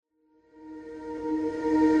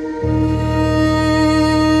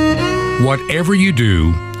Whatever you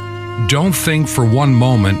do, don't think for one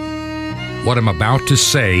moment what I'm about to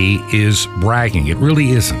say is bragging. It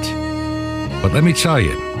really isn't. But let me tell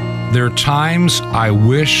you, there are times I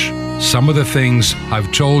wish some of the things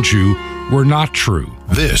I've told you were not true.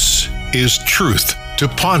 This is Truth to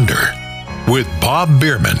Ponder with Bob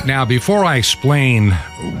Bierman. Now, before I explain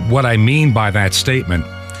what I mean by that statement,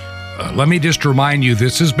 let me just remind you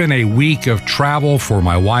this has been a week of travel for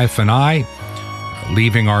my wife and I,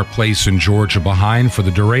 leaving our place in Georgia behind for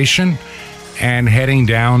the duration and heading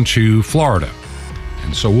down to Florida.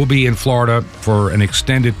 And so we'll be in Florida for an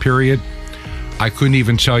extended period. I couldn't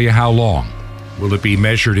even tell you how long. Will it be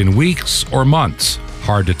measured in weeks or months?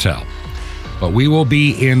 Hard to tell. But we will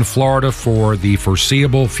be in Florida for the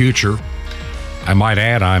foreseeable future. I might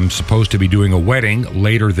add, I'm supposed to be doing a wedding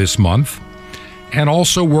later this month and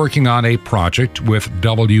also working on a project with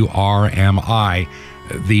WRMI,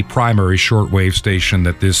 the primary shortwave station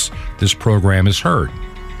that this program is heard.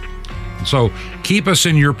 So keep us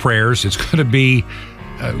in your prayers. It's going to be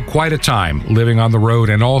quite a time living on the road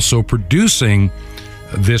and also producing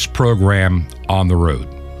this program on the road.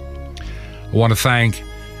 I want to thank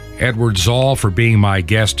Edward Zoll for being my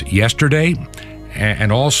guest yesterday,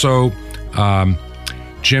 and also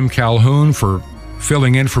Jim Calhoun for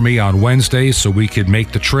filling in for me on Wednesday so we could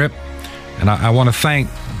make the trip. And I want to thank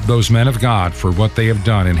those men of God for what they have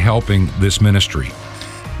done in helping this ministry.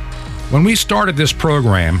 When we started this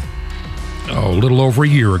program, a little over a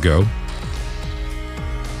year ago,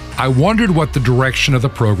 I wondered what the direction of the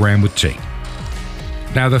program would take.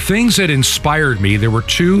 Now, the things that inspired me, there were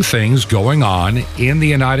two things going on in the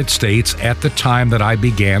United States at the time that I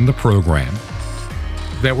began the program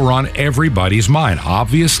that were on everybody's mind.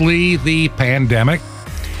 Obviously, the pandemic,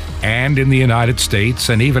 and in the United States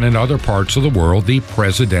and even in other parts of the world, the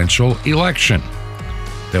presidential election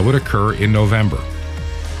that would occur in November.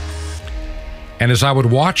 And as I would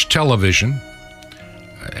watch television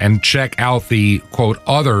and check out the, quote,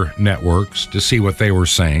 other networks to see what they were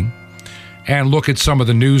saying, and look at some of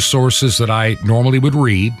the news sources that I normally would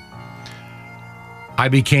read, I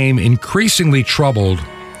became increasingly troubled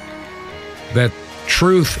that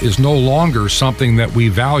truth is no longer something that we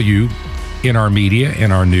value in our media,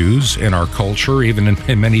 in our news, in our culture, even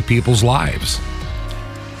in many people's lives.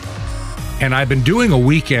 And I've been doing a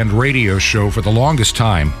weekend radio show for the longest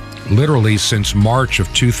time, literally since March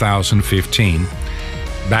of 2015.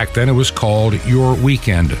 Back then it was called Your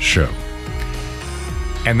Weekend Show.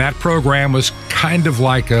 And that program was kind of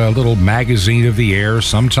like a little magazine of the air.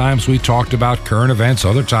 Sometimes we talked about current events,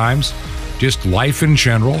 other times just life in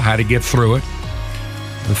general, how to get through it,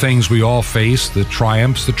 the things we all face, the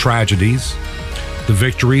triumphs, the tragedies, the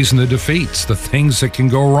victories and the defeats, the things that can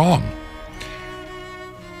go wrong.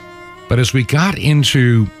 But as we got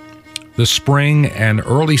into the spring and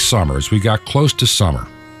early summer, as we got close to summer,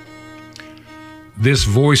 this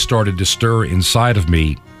voice started to stir inside of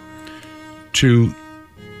me to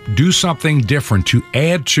do something different, to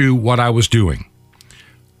add to what I was doing.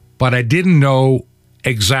 But I didn't know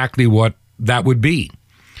exactly what that would be.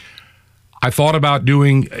 I thought about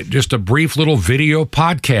doing just a brief little video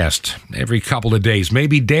podcast every couple of days,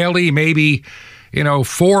 maybe daily, maybe, 4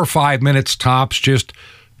 or 5 minutes tops, just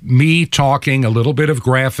me talking, a little bit of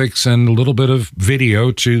graphics and a little bit of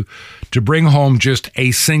video to bring home just a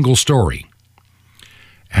single story.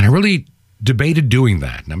 And I really debated doing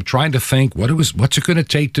that. And I'm trying to think, what's it going to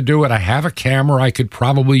take to do it? I have a camera I could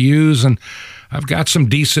probably use, and I've got some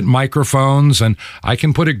decent microphones, and I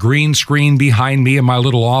can put a green screen behind me in my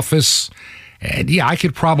little office. And yeah, I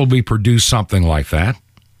could probably produce something like that.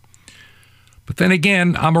 But then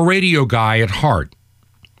again, I'm a radio guy at heart.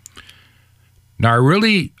 Now, I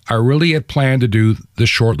really had planned to do the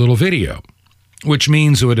short little video, which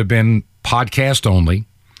means it would have been podcast only,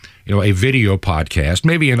 a video podcast,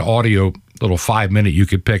 maybe an audio little 5-minute you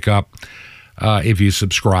could pick up if you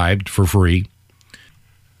subscribed for free.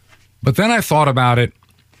 But then I thought about it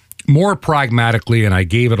more pragmatically, and I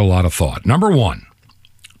gave it a lot of thought. Number one,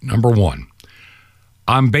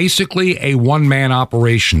 I'm basically a one-man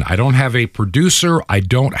operation. I don't have a producer. I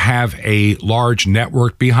don't have a large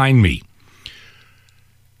network behind me.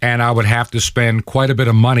 And I would have to spend quite a bit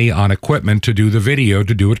of money on equipment to do the video,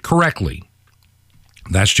 to do it correctly.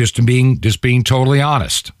 That's just being totally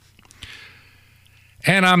honest.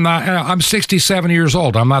 And I'm 67 years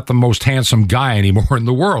old. I'm not the most handsome guy anymore in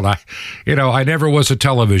the world. I never was a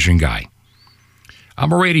television guy.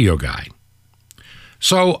 I'm a radio guy.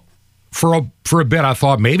 So for a bit, I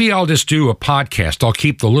thought maybe I'll just do a podcast. I'll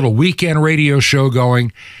keep the little weekend radio show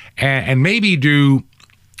going and maybe do,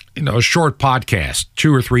 a short podcast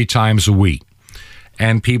 2 or 3 times a week.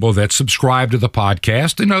 and people that subscribe to the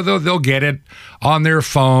podcast, they'll get it on their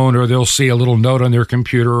phone, or they'll see a little note on their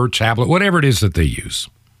computer or tablet, whatever it is that they use.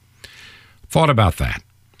 Thought about that.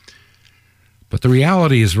 But the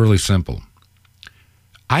reality is really simple.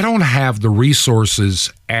 I don't have the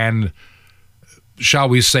resources and, shall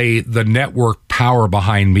we say, the network power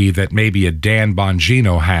behind me that maybe a Dan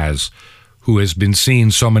Bongino has, who has been seen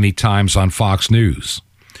so many times on Fox News.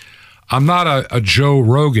 I'm not a Joe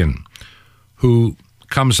Rogan, who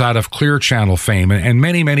comes out of Clear Channel fame, and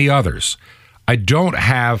many, many others. I don't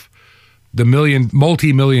have the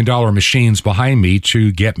multi-million dollar machines behind me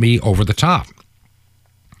to get me over the top.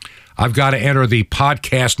 I've got to enter the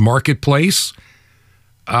podcast marketplace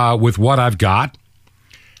with what I've got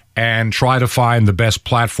and try to find the best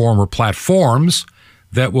platform or platforms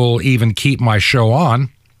that will even keep my show on.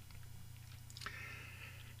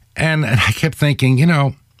 And I kept thinking,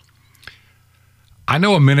 I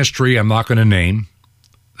know a ministry I'm not going to name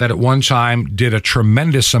that at one time did a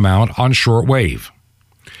tremendous amount on shortwave.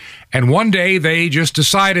 And one day they just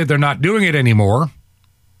decided they're not doing it anymore.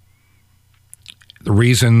 The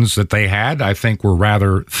reasons that they had, I think, were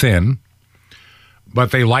rather thin.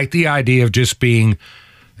 But they liked the idea of just being,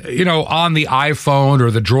 on the iPhone or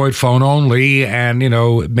the Droid phone only, and,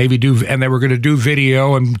 maybe and they were going to do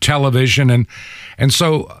video and television. And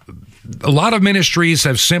so a lot of ministries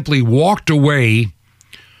have simply walked away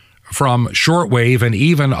from shortwave and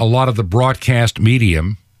even a lot of the broadcast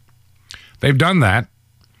medium. They've done that,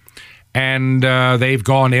 and they've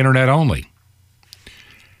gone internet only.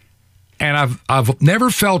 And I've never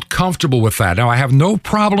felt comfortable with that. Now, I have no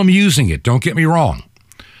problem using it. Don't get me wrong.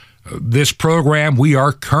 This program, we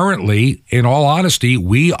are currently, in all honesty,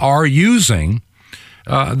 we are using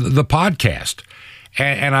the podcast.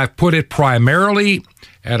 And I've put it primarily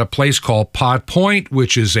at a place called Podpoint,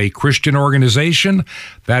 which is a Christian organization.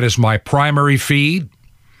 That is my primary feed.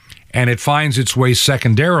 And it finds its way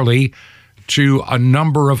secondarily to a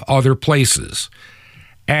number of other places.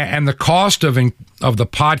 And the cost of the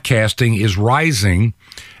podcasting is rising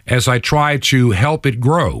as I try to help it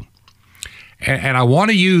grow. And I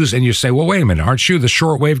want to use, and you say, well, wait a minute, aren't you the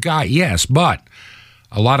shortwave guy? Yes, but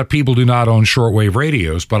a lot of people do not own shortwave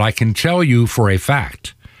radios. But I can tell you for a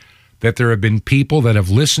fact that there have been people that have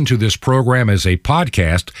listened to this program as a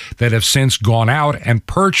podcast that have since gone out and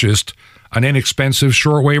purchased an inexpensive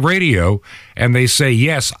shortwave radio. And they say,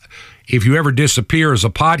 yes, if you ever disappear as a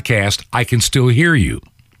podcast, I can still hear you.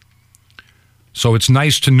 So it's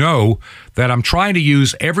nice to know that I'm trying to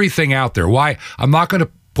use everything out there. Why? I'm not going to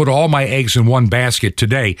put all my eggs in one basket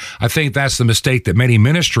today. I think that's the mistake that many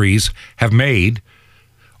ministries have made.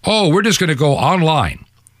 Oh, we're just going to go online.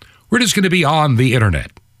 We're just going to be on the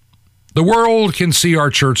internet. The world can see our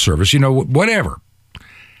church service, whatever.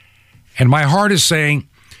 And my heart is saying,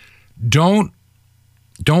 don't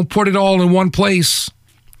put it all in one place,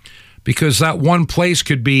 because that one place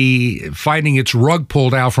could be finding its rug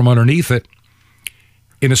pulled out from underneath it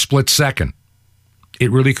in a split second.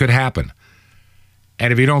 It really could happen.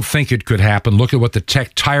 And if you don't think it could happen, look at what the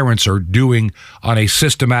tech tyrants are doing on a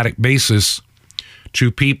systematic basis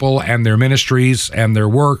to people and their ministries and their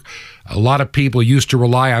work. A lot of people used to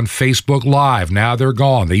rely on Facebook Live. Now they're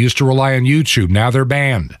gone. They used to rely on YouTube. Now they're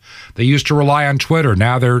banned. They used to rely on Twitter.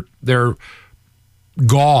 Now they're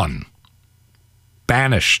gone,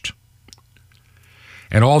 banished.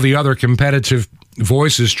 And all the other competitive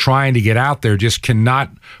voices trying to get out there just cannot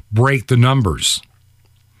break the numbers.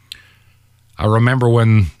 I remember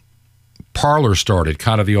when Parler started,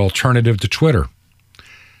 kind of the alternative to Twitter.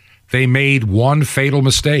 They made one fatal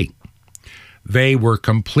mistake. They were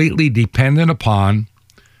completely dependent upon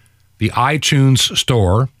the iTunes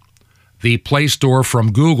store, the Play Store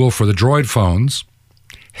from Google for the Droid phones,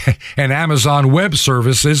 and Amazon Web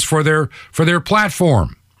Services for their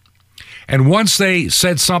platform. And once they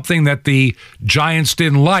said something that the giants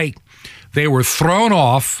didn't like, they were thrown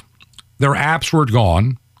off, their apps were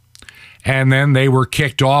gone, and then they were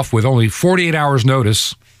kicked off with only 48 hours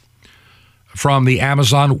notice from the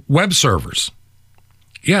Amazon web servers.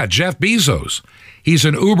 Yeah, Jeff Bezos, he's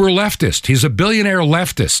an uber leftist. He's a billionaire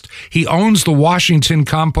leftist. He owns the Washington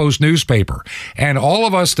Compost newspaper. And all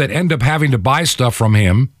of us that end up having to buy stuff from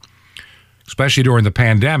him, especially during the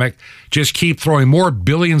pandemic, just keep throwing more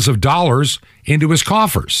billions of dollars into his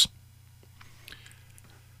coffers.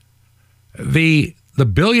 The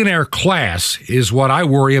billionaire class is what I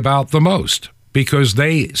worry about the most, because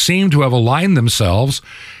they seem to have aligned themselves.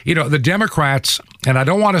 The Democrats, and I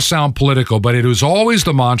don't want to sound political, but it was always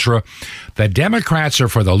the mantra, the Democrats are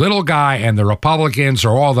for the little guy and the Republicans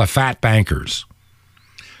are all the fat bankers.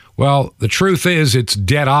 Well, the truth is it's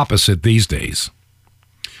dead opposite these days.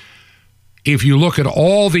 if you look at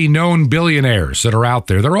all the known billionaires that are out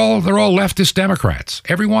there, they're all leftist Democrats,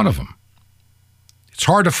 every one of them. It's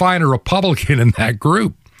hard to find a Republican in that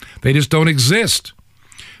group. They just don't exist.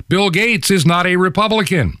 Bill Gates is not a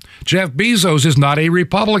Republican. Jeff Bezos is not a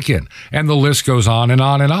Republican. And the list goes on and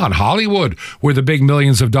on and on. Hollywood, where the big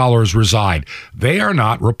millions of dollars reside, they are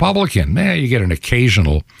not Republican. You get an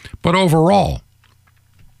occasional, but overall.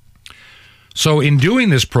 So in doing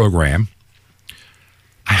this program,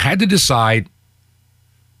 I had to decide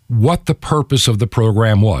what the purpose of the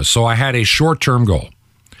program was. So I had a short-term goal.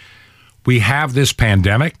 We have this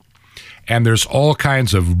pandemic, and there's all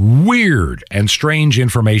kinds of weird and strange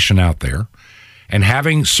information out there. And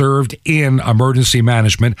having served in emergency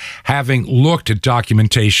management, having looked at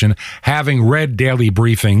documentation, having read daily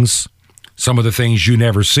briefings, some of the things you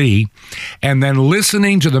never see, and then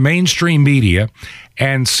listening to the mainstream media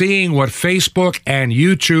and seeing what Facebook and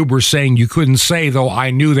YouTube were saying you couldn't say, though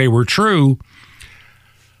I knew they were true,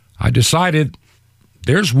 I decided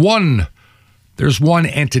there's one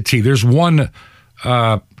entity, there's one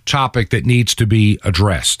topic that needs to be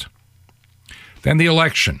addressed. Then the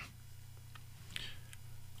election.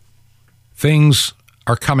 Things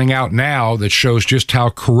are coming out now that shows just how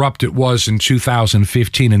corrupt it was in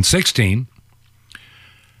 2015 and 16.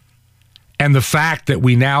 And the fact that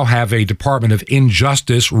we now have a Department of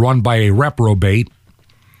Injustice run by a reprobate.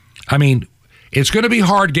 I mean, it's going to be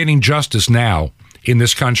hard getting justice now in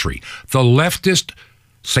this country. The leftist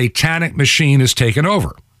satanic machine has taken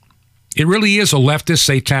over. It really is a leftist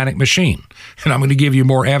satanic machine. And I'm going to give you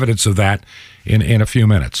more evidence of that in a few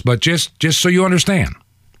minutes. But just so you understand,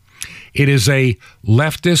 it is a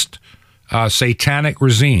leftist satanic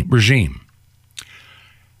regime.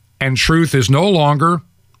 And truth is no longer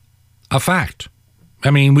a fact.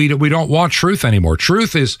 I mean, we don't want truth anymore.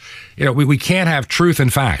 Truth is, we can't have truth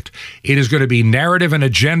and fact. It is going to be narrative and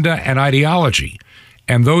agenda and ideology.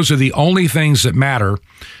 And those are the only things that matter.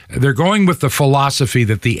 They're going with the philosophy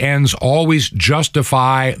that the ends always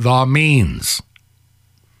justify the means,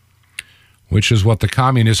 which is what the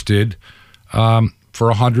communists did for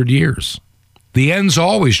 100 years. The ends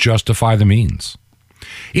always justify the means.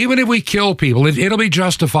 Even if we kill people, it'll be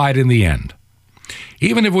justified in the end.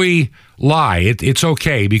 Even if we lie, it's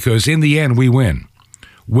okay, because in the end we win.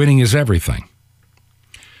 Winning is everything.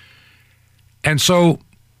 And so,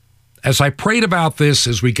 as I prayed about this,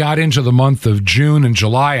 as we got into the month of June and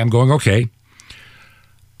July, I'm going, okay,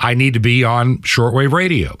 I need to be on shortwave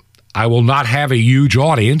radio. I will not have a huge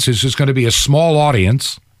audience. It's just going to be a small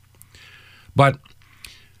audience. But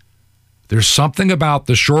there's something about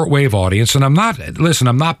the shortwave audience, and I'm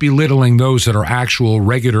not belittling those that are actual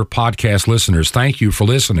regular podcast listeners. Thank you for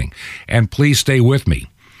listening, and please stay with me.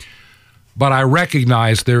 But I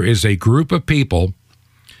recognize there is a group of people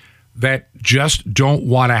that just don't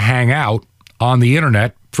want to hang out on the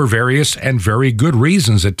internet for various and very good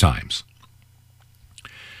reasons at times.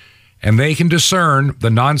 And they can discern the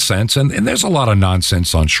nonsense, and there's a lot of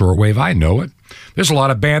nonsense on shortwave. I know it. There's a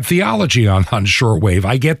lot of bad theology on shortwave.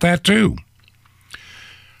 I get that too.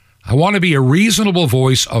 I want to be a reasonable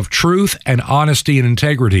voice of truth and honesty and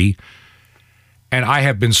integrity, and I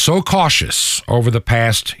have been so cautious over the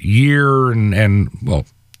past year and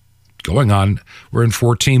going on, we're in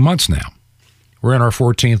 14 months now. We're in our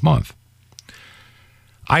 14th month.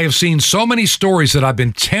 I have seen so many stories that I've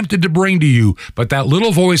been tempted to bring to you, but that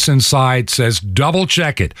little voice inside says, double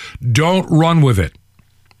check it. Don't run with it.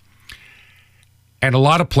 And a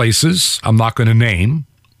lot of places, I'm not going to name,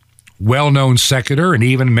 well-known secular and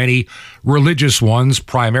even many religious ones,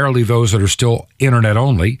 primarily those that are still internet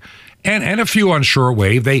only, and a few on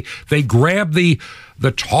shortwave, they grab the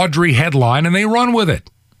tawdry headline and they run with it.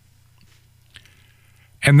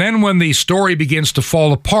 And then when the story begins to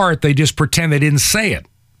fall apart, they just pretend they didn't say it.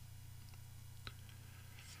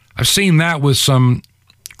 I've seen that with some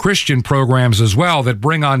Christian programs as well that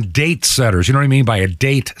bring on date setters. You know what I mean by a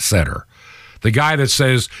date setter? The guy that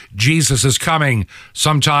says Jesus is coming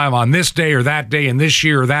sometime on this day or that day and this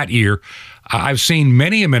year or that year. I've seen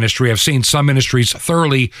many a ministry. I've seen some ministries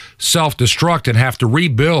thoroughly self-destruct and have to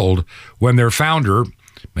rebuild when their founder,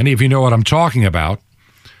 many of you know what I'm talking about,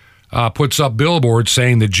 puts up billboards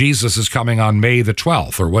saying that Jesus is coming on May the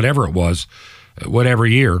 12th or whatever it was, whatever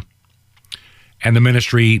year. And the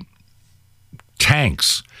ministry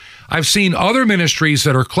tanks. I've seen other ministries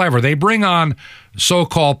that are clever. They bring on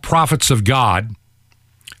so-called prophets of God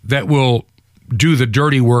that will do the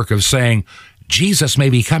dirty work of saying, Jesus may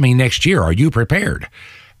be coming next year. Are you prepared?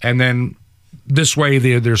 And then this way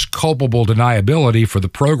there's culpable deniability for the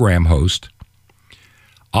program host.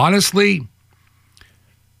 Honestly,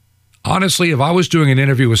 Honestly, if I was doing an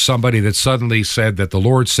interview with somebody that suddenly said that the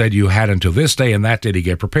Lord said you had until this day and that day to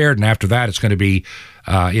get prepared, and after that it's going to be,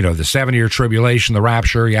 the 7-year tribulation, the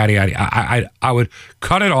rapture, yada, yada, I would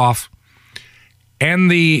cut it off, end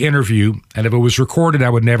the interview, and if it was recorded, I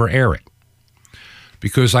would never air it.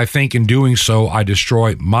 Because I think in doing so, I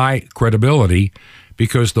destroy my credibility,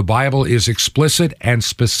 because the Bible is explicit and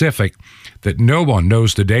specific that no one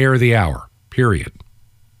knows the day or the hour, period.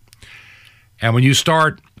 And when you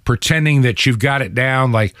start pretending that you've got it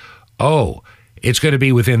down like, oh, it's going to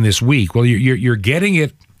be within this week. Well, you're getting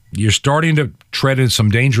it. You're starting to tread in some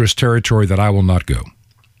dangerous territory that I will not go.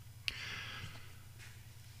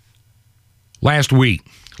 Last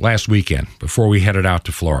weekend, before we headed out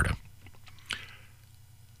to Florida,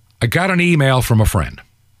 I got an email from a friend,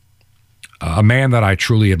 a man that I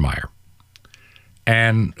truly admire,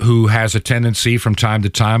 and who has a tendency from time to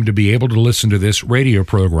time to be able to listen to this radio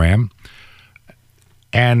program.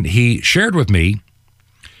 And he shared with me,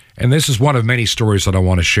 and this is one of many stories that I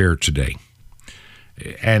want to share today.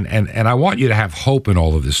 And I want you to have hope in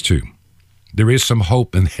all of this too. There is some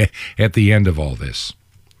hope at the end of all this.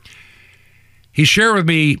 He shared with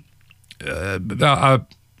me a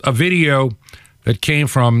video that came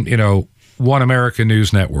from, One American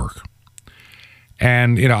News Network.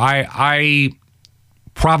 And, I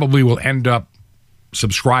probably will end up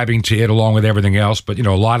subscribing to it along with everything else. But,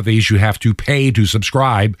 a lot of these you have to pay to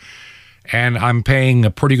subscribe. And I'm paying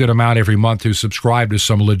a pretty good amount every month to subscribe to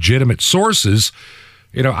some legitimate sources.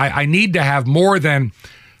 I need to have more than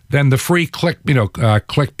the free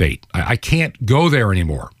clickbait. I can't go there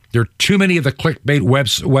anymore. There are too many of the clickbait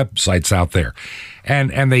websites out there.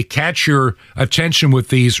 And they catch your attention with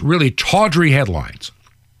these really tawdry headlines.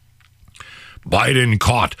 Biden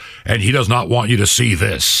caught, and he does not want you to see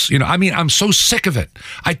this. I'm so sick of it.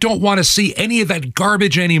 I don't want to see any of that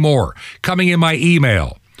garbage anymore coming in my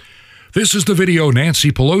email. This is the video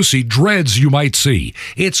Nancy Pelosi dreads you might see.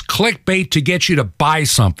 It's clickbait to get you to buy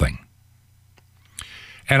something.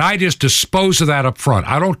 And I just dispose of that up front.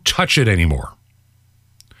 I don't touch it anymore.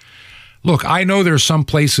 Look, I know there's some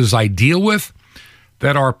places I deal with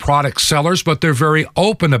that are product sellers, but they're very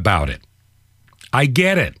open about it. I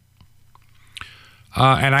get it.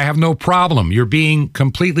 And I have no problem. You're being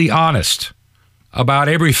completely honest about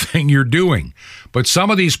everything you're doing. But some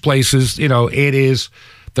of these places, it is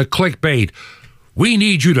the clickbait. We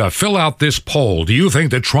need you to fill out this poll. Do you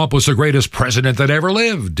think that Trump was the greatest president that ever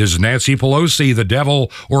lived? Is Nancy Pelosi the devil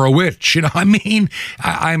or a witch?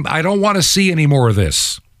 I don't want to see any more of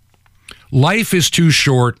this. Life is too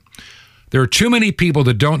short. There are too many people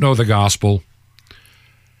that don't know the gospel.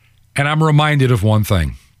 And I'm reminded of one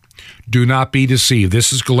thing. Do not be deceived.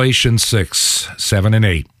 This is Galatians 6, 7, and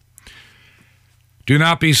 8. Do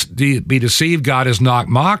not be deceived. God is not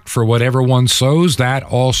mocked. For whatever one sows, that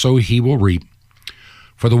also he will reap.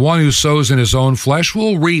 For the one who sows in his own flesh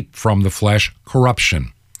will reap from the flesh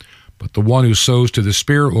corruption. But the one who sows to the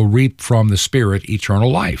Spirit will reap from the Spirit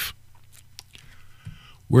eternal life.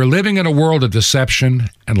 We're living in a world of deception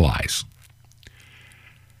and lies.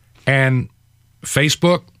 And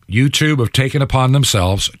Facebook, YouTube have taken upon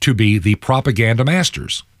themselves to be the propaganda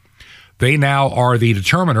masters. They now are the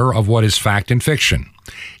determiner of what is fact and fiction,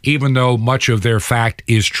 even though much of their fact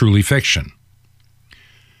is truly fiction.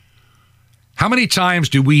 How many times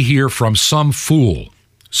do we hear from some fool,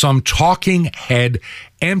 some talking head,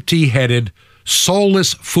 empty-headed,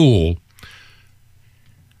 soulless fool,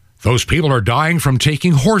 those people are dying from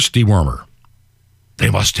taking horse dewormer.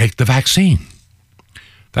 They must take the vaccine.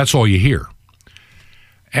 That's all you hear.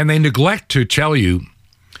 And they neglect to tell you,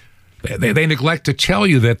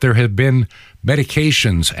 that there have been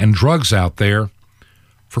medications and drugs out there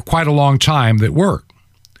for quite a long time that work.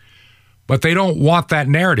 But they don't want that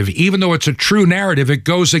narrative. Even though it's a true narrative, it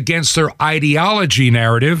goes against their ideology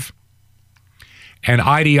narrative. And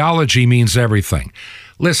ideology means everything.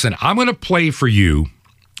 Listen, I'm going to play for you.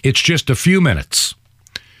 It's just a few minutes.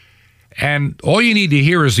 And all you need to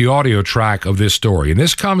hear is the audio track of this story. And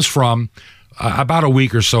this comes from about a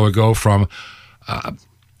week or so ago from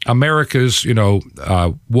America's,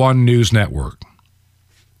 One News Network.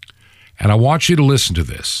 And I want you to listen to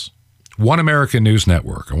this. One American News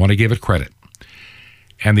Network. I want to give it credit.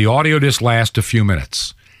 And the audio just lasts a few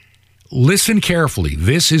minutes. Listen carefully.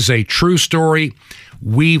 This is a true story.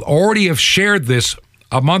 We already have shared this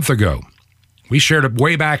a month ago. We shared it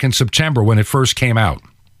way back in September when it first came out.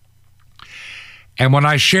 And when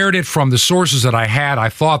I shared it from the sources that I had, I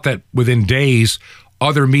thought that within days,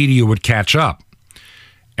 other media would catch up.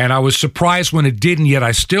 And I was surprised when it didn't, yet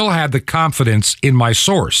I still had the confidence in my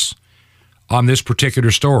source on this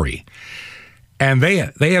particular story. And they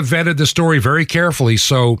have vetted the story very carefully.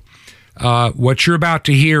 So what you're about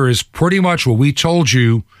to hear is pretty much what we told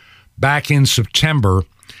you back in September.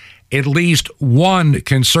 At least one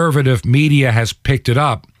conservative media has picked it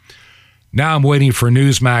up. Now I'm waiting for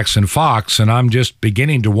Newsmax and Fox, and I'm just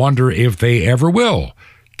beginning to wonder if they ever will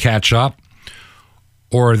catch up,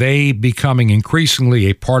 or are they becoming increasingly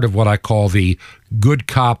a part of what I call the good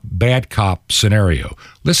cop, bad cop scenario?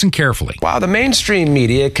 Listen carefully. While the mainstream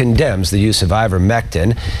media condemns the use of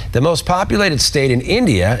ivermectin, the most populated state in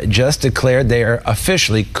India just declared they are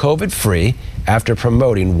officially COVID-free after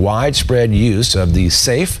promoting widespread use of the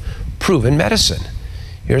safe, proven medicine.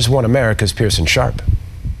 Here's One America's Pearson Sharp.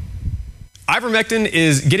 Ivermectin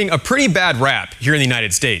is getting a pretty bad rap here in the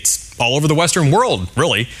United States, all over the Western world,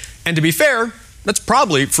 really. And to be fair, that's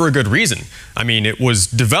probably for a good reason. I mean, it was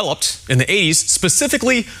developed in the 80s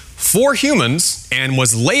specifically for humans and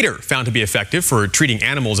was later found to be effective for treating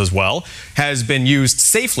animals as well, has been used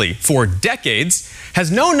safely for decades,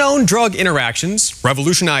 has no known drug interactions,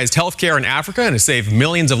 revolutionized healthcare in Africa and has saved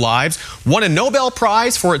millions of lives, won a Nobel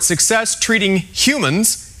Prize for its success treating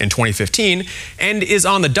humans in 2015, and is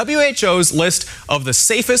on the WHO's list of the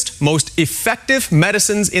safest, most effective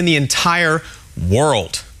medicines in the entire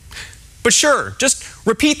world. But sure, just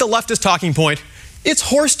repeat the leftist talking point, it's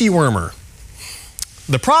horse dewormer.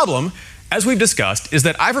 The problem, as we've discussed, is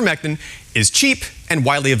that ivermectin is cheap and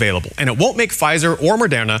widely available, and it won't make Pfizer or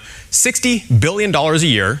Moderna $60 billion a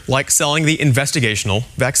year like selling the investigational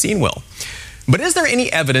vaccine will. But is there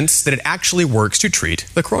any evidence that it actually works to treat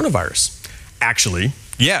the coronavirus? Actually,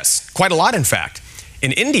 yes, quite a lot in fact.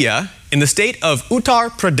 In India, in the state of Uttar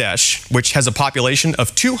Pradesh, which has a population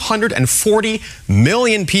of 240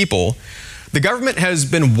 million people, the government has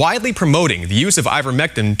been widely promoting the use of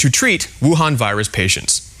ivermectin to treat Wuhan virus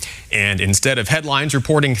patients. And instead of headlines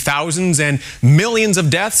reporting thousands and millions of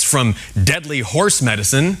deaths from deadly horse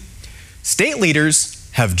medicine, state leaders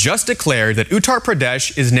have just declared that Uttar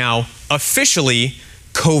Pradesh is now officially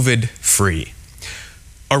COVID-free.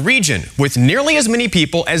 A region with nearly as many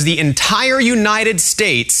people as the entire United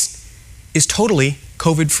States is totally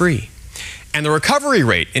COVID-free. And the recovery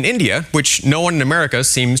rate in India, which no one in America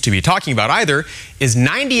seems to be talking about either, is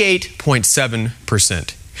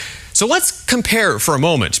 98.7%. So let's compare for a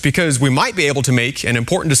moment, because we might be able to make an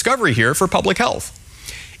important discovery here for public health.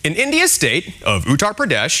 In India's state of Uttar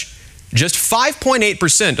Pradesh, just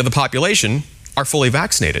 5.8% of the population are fully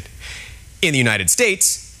vaccinated. In the United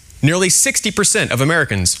States, nearly 60% of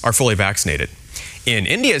Americans are fully vaccinated. In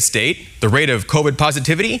India's state, the rate of COVID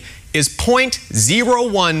positivity is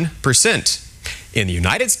 0.01%. In the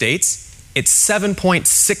United States, it's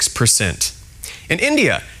 7.6%. In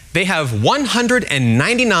India, they have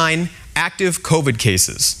 199 active COVID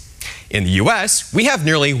cases. In the US, we have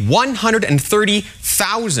nearly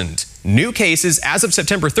 130,000 new cases as of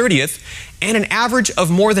September 30th, and an average of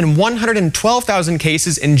more than 112,000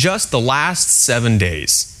 cases in just the last 7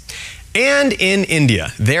 days. And in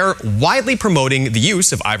India, they're widely promoting the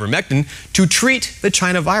use of ivermectin to treat the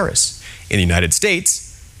China virus. In the United States,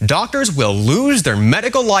 doctors will lose their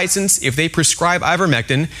medical license if they prescribe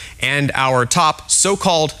ivermectin, and our top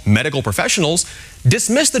so-called medical professionals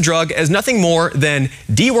dismiss the drug as nothing more than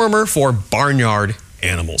dewormer for barnyard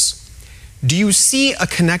animals. Do you see a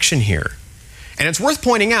connection here? And it's worth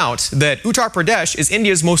pointing out that Uttar Pradesh is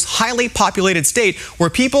India's most highly populated state, where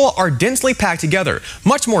people are densely packed together,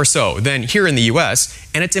 much more so than here in the US,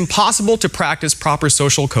 and it's impossible to practice proper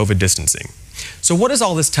social COVID distancing. So what does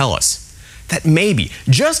all this tell us? That maybe,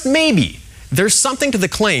 just maybe, there's something to the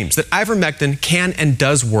claims that ivermectin can and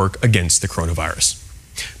does work against the coronavirus.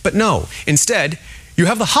 But no, instead, you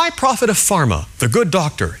have the high prophet of pharma, the good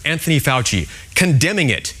doctor, Anthony Fauci, condemning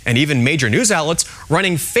it, and even major news outlets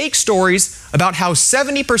running fake stories about how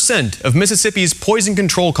 70% of Mississippi's poison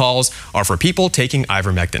control calls are for people taking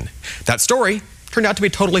ivermectin. That story turned out to be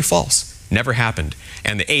totally false. Never happened.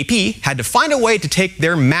 And the AP had to find a way to take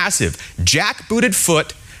their massive, jackbooted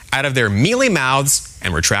foot out of their mealy mouths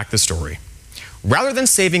and retract the story. Rather than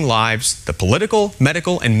saving lives, the political,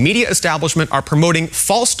 medical, and media establishment are promoting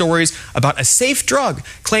false stories about a safe drug,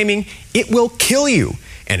 claiming it will kill you,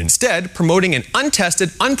 and instead promoting an untested,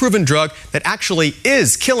 unproven drug that actually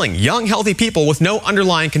is killing young, healthy people with no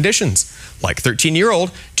underlying conditions, like 13-year-old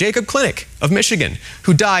Jacob Klinik of Michigan,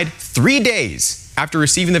 who died 3 days after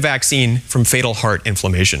receiving the vaccine from fatal heart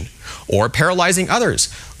inflammation, or paralyzing others,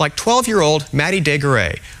 like 12-year-old Maddie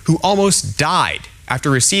Desgaret, who almost died after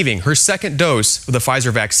receiving her second dose of the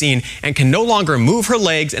Pfizer vaccine and can no longer move her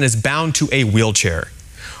legs and is bound to a wheelchair.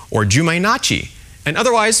 Or Jumainachi, an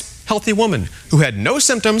otherwise healthy woman who had no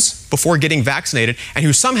symptoms before getting vaccinated and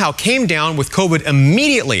who somehow came down with COVID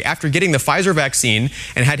immediately after getting the Pfizer vaccine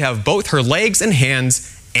and had to have both her legs and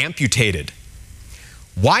hands amputated.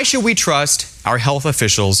 Why should we trust our health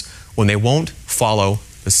officials when they won't follow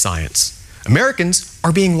the science? Americans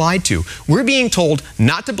are being lied to. We're being told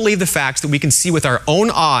not to believe the facts that we can see with our own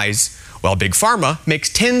eyes, while Big Pharma makes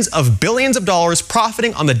tens of billions of dollars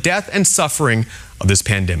profiting on the death and suffering of this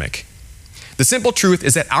pandemic. The simple truth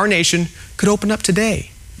is that our nation could open up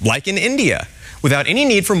today, like in India, without any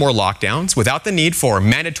need for more lockdowns, without the need for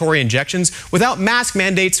mandatory injections, without mask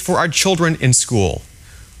mandates for our children in school.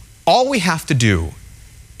 All we have to do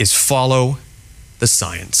is follow the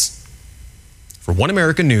science. For One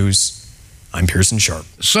American News, I'm Pearson Sharp.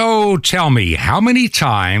 So tell me, how many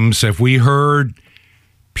times have we heard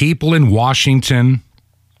people in Washington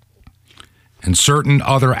and certain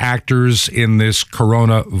other actors in this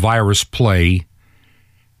coronavirus play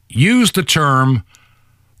use the term,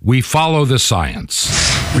 we follow the science?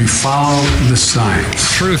 We follow the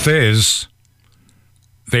science. Truth is,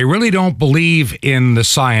 they really don't believe in the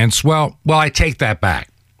science. Well, I take that back.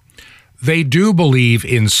 They do believe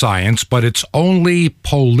in science, but it's only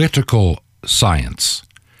political science.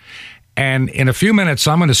 And in a few minutes,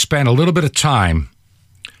 I'm going to spend a little bit of time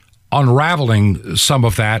unraveling some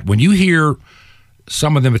of that. When you hear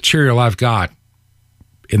some of the material I've got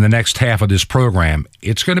in the next half of this program,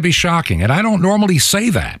 it's going to be shocking. And I don't normally say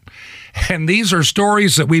that. And these are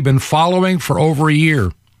stories that we've been following for over a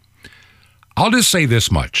year. I'll just say this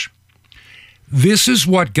much. This is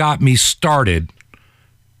what got me started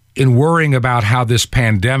in worrying about how this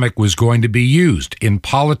pandemic was going to be used in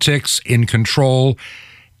politics, in control,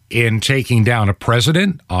 in taking down a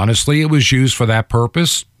president. Honestly, it was used for that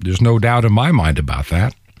purpose. There's no doubt in my mind about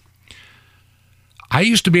that. I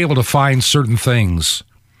used to be able to find certain things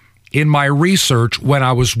in my research when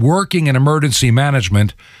I was working in emergency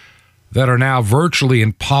management that are now virtually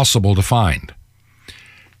impossible to find.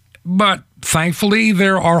 But thankfully,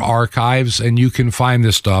 there are archives, and you can find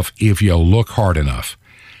this stuff if you look hard enough.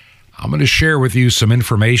 I'm going to share with you some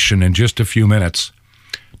information in just a few minutes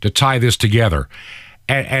to tie this together.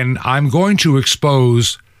 And I'm going to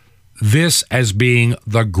expose this as being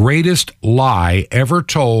the greatest lie ever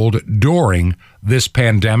told during this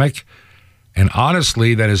pandemic, and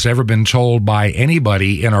honestly, that has ever been told by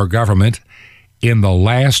anybody in our government in the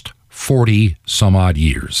last 40 some odd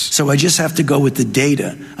years. So I just have to go with the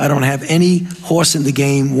data. I don't have any horse in the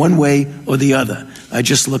game one way or the other. I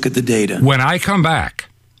just look at the data. When I come back,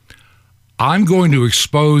 I'm going to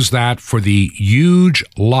expose that for the huge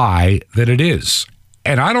lie that it is.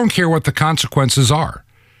 And I don't care what the consequences are,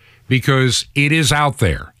 because it is out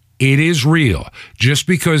there. It is real. Just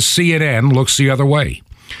because CNN looks the other way,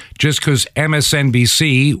 just because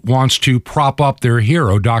MSNBC wants to prop up their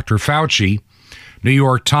hero, Dr. Fauci, New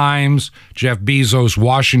York Times, Jeff Bezos,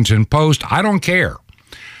 Washington Post, I don't care.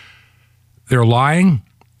 They're lying,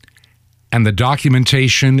 and the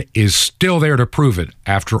documentation is still there to prove it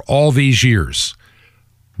after all these years.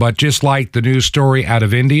 But just like the news story out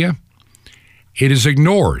of India, it is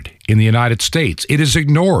ignored in the United States. It is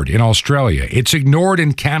ignored in Australia. It's ignored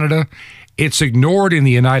in Canada. It's ignored in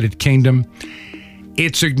the United Kingdom.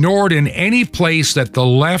 It's ignored in any place that the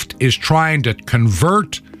left is trying to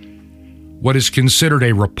convert what is considered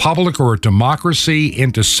a republic or a democracy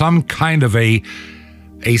into some kind of a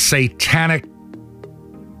satanic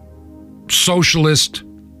socialist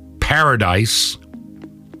paradise.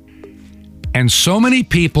 And so many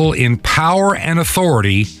people in power and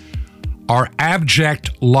authority are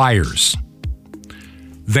abject liars.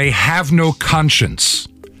 They have no conscience.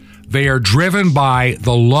 They are driven by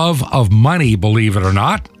the love of money, believe it or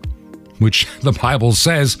not, which the Bible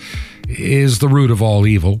says is the root of all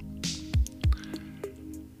evil.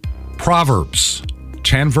 Proverbs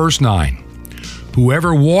 10 verse 9.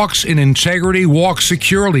 Whoever walks in integrity walks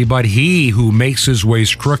securely, but he who makes his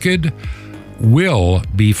ways crooked will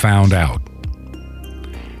be found out.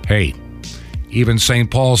 Hey, even St.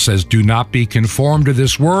 Paul says, do not be conformed to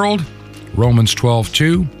this world, Romans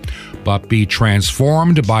 12:2, but be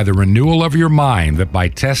transformed by the renewal of your mind, that by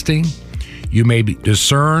testing you may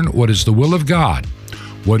discern what is the will of God,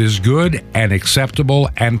 what is good and acceptable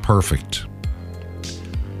and perfect.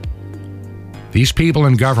 These people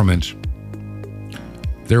in government,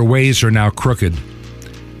 their ways are now crooked.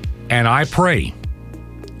 And I pray,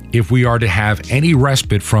 if we are to have any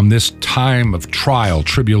respite from this time of trial,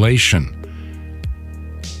 tribulation,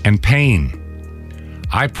 and pain,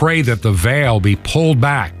 I pray that the veil be pulled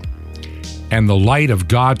back and the light of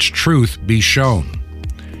God's truth be shown.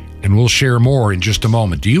 and we'll share more in just a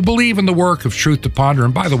moment. Do you believe in the work of Truth to Ponder?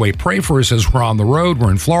 And by the way, pray for us as we're on the road.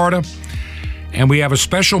 We're in Florida, and we have a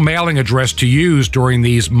special mailing address to use during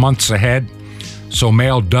these months ahead, so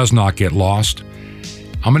mail does not get lost.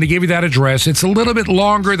 I'm going to give you that address. It's a little bit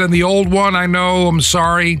longer than the old one, I know. I'm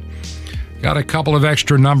sorry. Got a couple of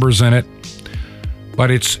extra numbers in it,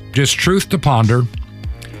 but it's just Truth to Ponder,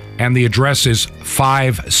 and the address is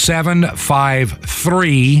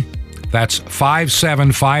 5753. That's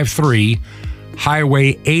 5753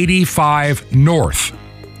 Highway 85 North.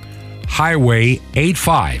 Highway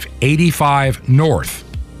 85 North.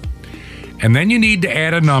 And then you need to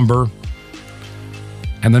add a number,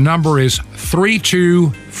 and the number is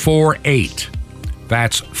 3248.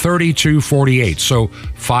 That's 3248. So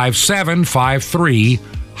 5753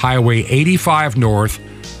 Highway 85 North,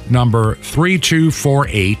 number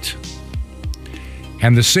 3248.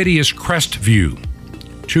 And the city is Crestview.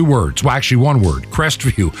 2 words. Well, actually, 1 word.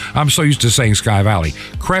 Crestview. I'm so used to saying Sky Valley.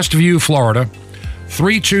 Crestview, Florida,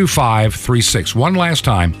 32536. One last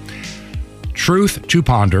time. Truth to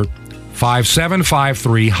Ponder,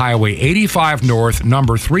 5753 Highway 85 North,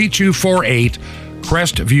 number 3248,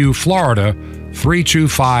 Crestview, Florida,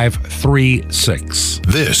 32536.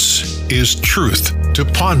 This is Truth to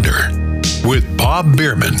Ponder with Bob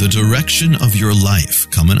Bierman. The direction of your life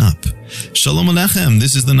coming up. Shalom Aleichem.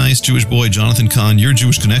 This is the nice Jewish boy, Jonathan Kahn, your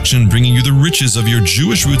Jewish connection, bringing you the riches of your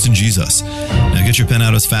Jewish roots in Jesus. Now get your pen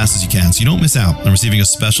out as fast as you can so you don't miss out on receiving a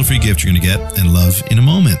special free gift you're going to get and love in a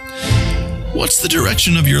moment. What's the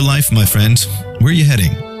direction of your life, my friend? Where are you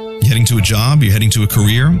heading? You heading to a job? You're heading to a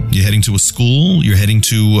career? You're heading to a school? You're heading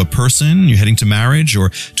to a person? You're heading to marriage or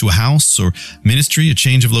to a house or ministry, a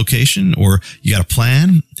change of location, or you got a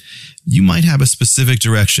plan? You might have a specific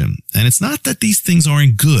direction. And it's not that these things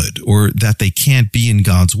aren't good or that they can't be in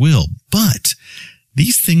God's will, but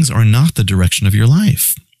these things are not the direction of your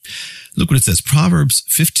life. Look what it says, Proverbs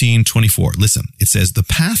 15:24. Listen, it says, the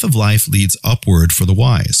path of life leads upward for the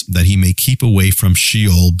wise, that he may keep away from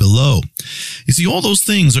Sheol below. You see, all those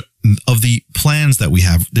things of the plans that we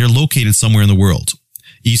have, they're located somewhere in the world.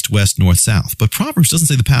 East, west, north, south. But Proverbs doesn't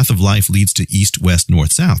say the path of life leads to east, west,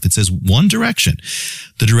 north, south. It says one direction.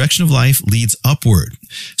 The direction of life leads upward.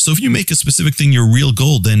 So if you make a specific thing your real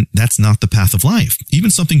goal, then that's not the path of life.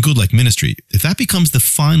 Even something good like ministry, if that becomes the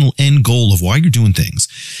final end goal of why you're doing things,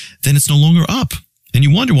 then it's no longer up. And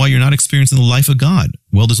you wonder why you're not experiencing the life of God.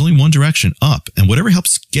 Well, there's only one direction, up. And whatever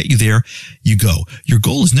helps get you there, you go. Your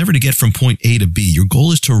goal is never to get from point A to B. Your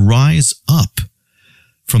goal is to rise up.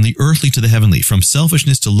 From the earthly to the heavenly, from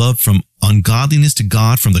selfishness to love, from ungodliness to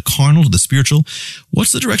God, from the carnal to the spiritual.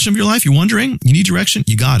 What's the direction of your life? You're wondering? You need direction?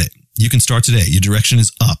 You got it. You can start today. Your direction is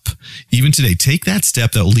up. Even today, take that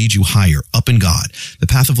step that will lead you higher, up in God. The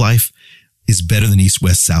path of life is better than east,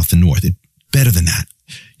 west, south, and north. It's better than that.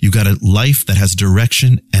 You got a life that has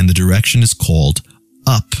direction, and the direction is called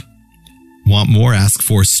up. Want more? Ask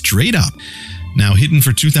for straight up. Now hidden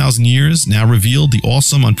for 2,000 years, now revealed, the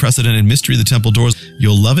awesome, unprecedented mystery of the temple doors.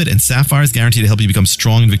 You'll love it, and Sapphire is guaranteed to help you become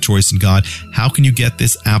strong and victorious in God. How can you get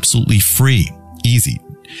this absolutely free? Easy.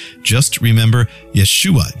 Just remember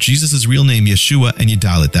Yeshua, Jesus' real name, Yeshua, and you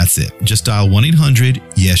dial it. That's it. Just dial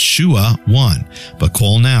 1-800-YESHUA-1. But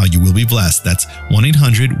call now. You will be blessed. That's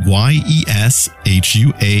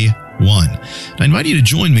 1-800-YESHUA-1. I invite you to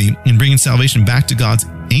join me in bringing salvation back to God's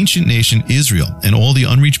ancient nation, Israel, and all the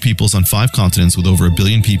unreached peoples on 5 continents with over 1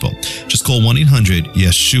 billion people. Just call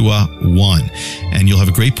 1-800-YESHUA-1, and you'll have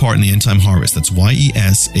a great part in the end-time harvest. That's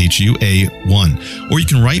YESHUA-1. Or you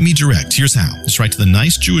can write me direct. Here's how. Just write to the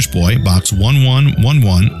Nice Jewish Boy, Box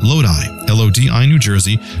 1111, Lodi, Lodi, New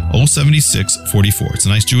Jersey, 07644. It's a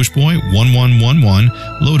Nice Jewish Boy, 1111,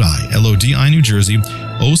 Lodi, Lodi, New Jersey,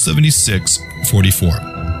 07644.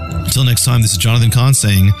 Until next time, this is Jonathan Kahn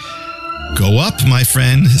saying, go up, my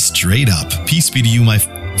friend, straight up. Peace be to you, my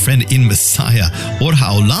friend in Messiah. Or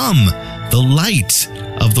Ha'olam, the light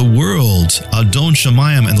of the world, Adon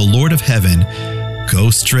Shemayim, and the Lord of heaven.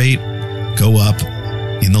 Go straight, go up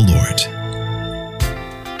in the Lord.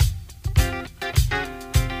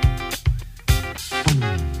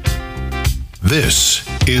 This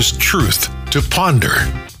is Truth to Ponder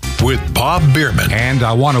with Bob Bierman. And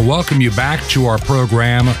I want to welcome you back to our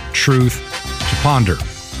program, Truth to Ponder.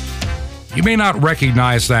 You may not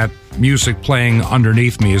recognize that music playing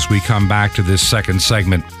underneath me as we come back to this second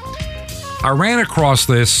segment. I ran across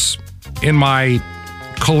this in my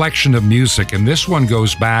collection of music, and this one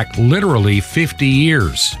goes back literally 50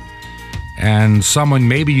 years. And someone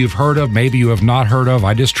maybe you've heard of, maybe you have not heard of.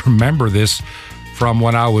 I just remember this from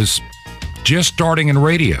when I was just starting in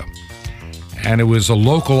radio. And it was a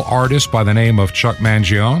local artist by the name of Chuck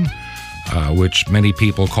Mangione. which many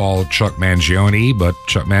people call Chuck Mangione, but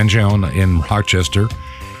Chuck Mangione in Rochester.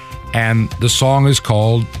 And the song is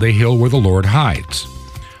called The Hill Where the Lord Hides.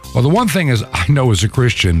 Well, the one thing is, I know as a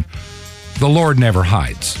Christian, the Lord never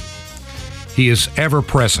hides. He is ever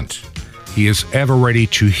present. He is ever ready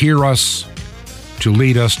to hear us, to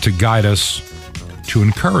lead us, to guide us, to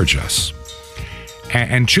encourage us.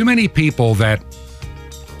 And too many people that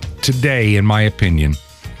today, in my opinion,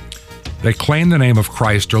 that claim the name of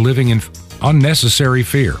Christ are living in unnecessary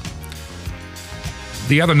fear.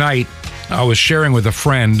 The other night, I was sharing with a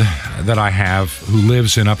friend that I have who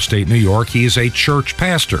lives in upstate New York. He's a church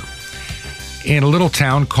pastor in a little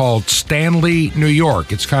town called Stanley, New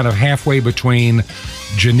York. It's kind of halfway between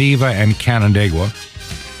Geneva and Canandaigua.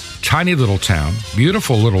 Tiny little town,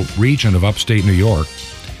 beautiful little region of upstate New York.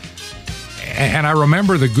 And I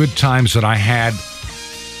remember the good times that I had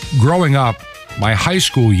growing up, my high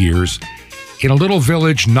school years, in a little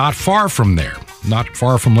village not far from there, not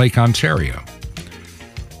far from Lake Ontario.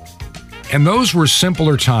 And those were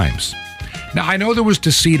simpler times. Now, I know there was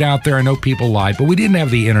deceit out there. I know people lied, but we didn't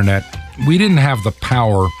have the internet. We didn't have the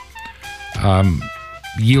power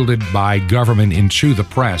yielded by government into the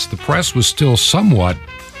press. The press was still somewhat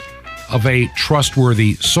of a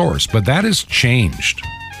trustworthy source, but that has changed.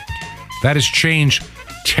 That has changed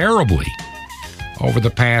terribly over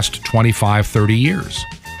the past 25, 30 years,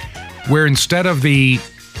 where instead of the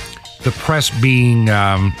press being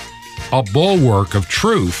a bulwark of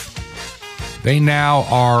truth, they now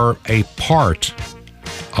are a part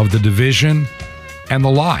of the division and the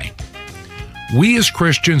lie. We as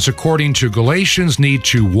Christians, according to Galatians, need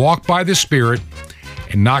to walk by the Spirit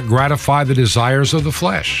and not gratify the desires of the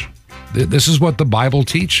flesh. This is what the Bible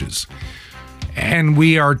teaches. And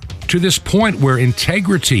we are to this point where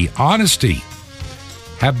integrity, honesty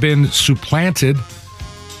have been supplanted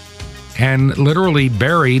and literally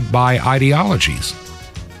buried by ideologies.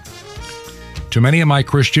 To many of my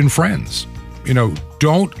Christian friends,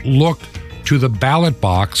 don't look to the ballot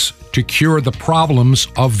box to cure the problems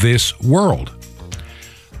of this world.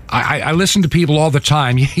 I listen to people all the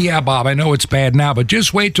time. Yeah, Bob, I know it's bad now, but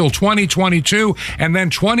just wait till 2022 and then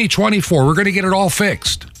 2024. We're going to get it all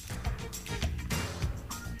fixed.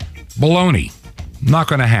 Baloney. Not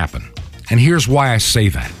going to happen. And here's why I say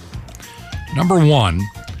that. Number one,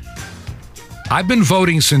 I've been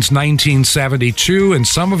voting since 1972, and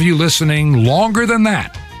some of you listening longer than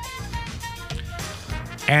that.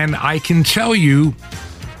 And I can tell you,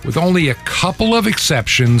 with only a couple of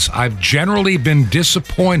exceptions, I've generally been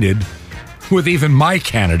disappointed with even my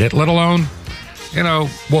candidate, let alone,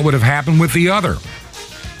 what would have happened with the other.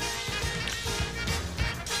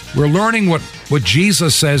 We're learning what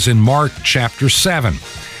Jesus says in Mark chapter 7,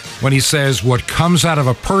 when he says what comes out of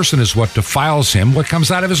a person is what defiles him, what comes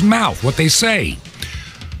out of his mouth, what they say.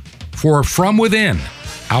 For from within,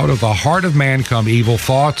 out of the heart of man come evil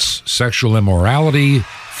thoughts, sexual immorality,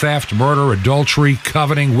 theft, murder, adultery,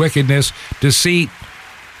 coveting, wickedness, deceit,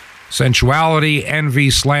 sensuality, envy,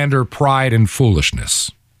 slander, pride, and foolishness.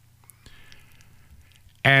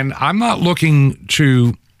 And I'm not looking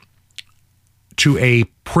to a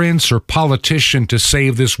prince or politician to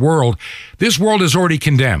save this world. This world is already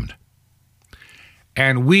condemned.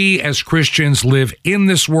 And we as Christians live in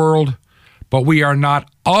this world, but we are not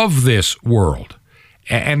of this world.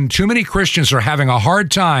 And too many Christians are having a hard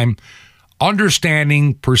time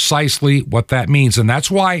understanding precisely what that means. And that's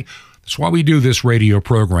why we do this radio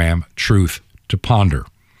program, Truth to Ponder.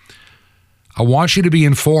 I want you to be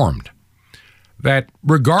informed that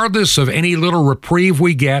regardless of any little reprieve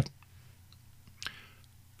we get,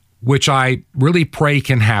 which I really pray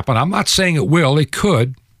can happen, I'm not saying it will, it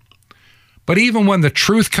could, but even when the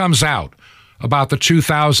truth comes out about the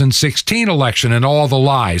 2016 election and all the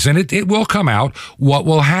lies, and it will come out, what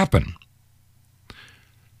will happen?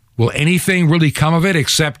 Will anything really come of it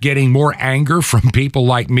except getting more anger from people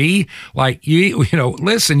like me? Like,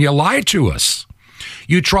 listen, you lied to us.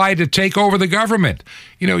 You tried to take over the government.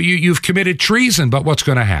 You've committed treason, but what's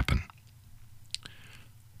going to happen?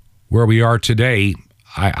 Where we are today,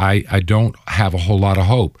 I don't have a whole lot of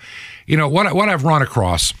hope. What I've run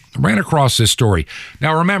across, I ran across this story.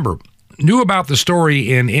 Now, remember, knew about the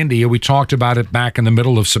story in India. We talked about it back in the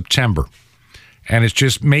middle of September. And it's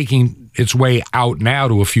just making its way out now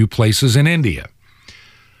to a few places in India.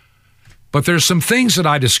 But there's some things that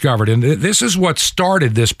I discovered, and this is what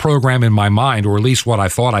started this program in my mind, or at least what I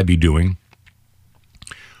thought I'd be doing.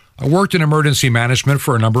 I worked in emergency management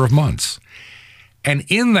for a number of months. And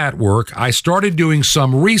in that work, I started doing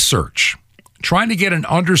some research, trying to get an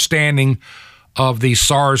understanding of the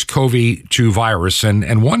SARS-CoV-2 virus.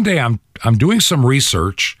 And one day I'm doing some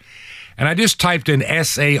research, And I just typed in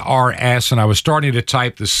SARS, and I was starting to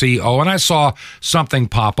type the CO, and I saw something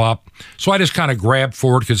pop up. So I just kind of grabbed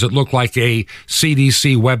for it because it looked like a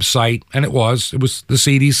CDC website, and it was the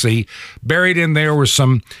CDC. Buried in there were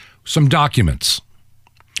some documents.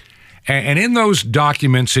 And in those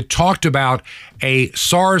documents, it talked about a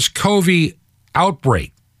SARS-CoV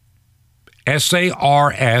outbreak.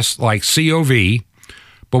 SARS, like COV,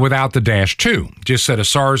 but without the -2. Just said a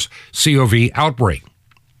SARS-CoV outbreak.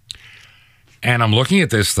 And I'm looking at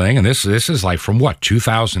this thing, and this is like from what,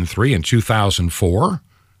 2003 and 2004?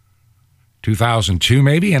 2002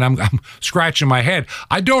 maybe? And I'm scratching my head.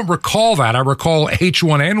 I don't recall that. I recall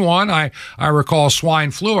H1N1. I recall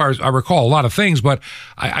swine flu. I recall a lot of things, but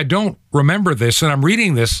I don't remember this. And I'm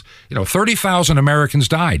reading this, 30,000 Americans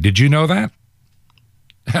died. Did you know that?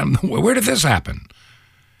 Where did this happen?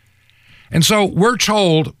 And so we're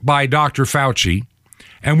told by Dr. Fauci,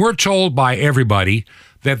 and we're told by everybody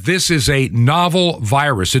that this is a novel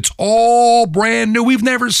virus. It's all brand new. We've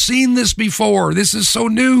never seen this before. This is so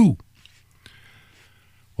new.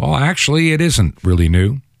 Well, actually, it isn't really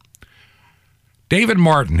new. David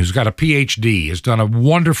Martin, who's got a PhD, has done a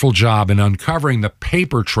wonderful job in uncovering the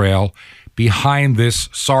paper trail behind this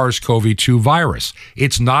SARS-CoV-2 virus.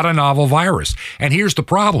 It's not a novel virus. And here's the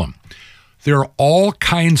problem. There are all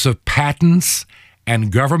kinds of patents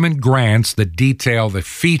and government grants that detail the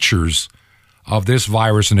features of this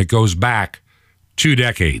virus, and it goes back 2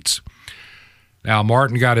 decades. Now,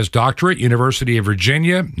 Martin got his doctorate, University of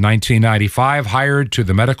Virginia, 1995, hired to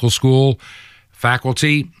the medical school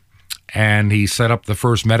faculty, and he set up the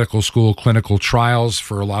first medical school clinical trials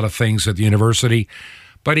for a lot of things at the university.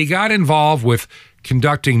 But he got involved with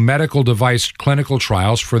conducting medical device clinical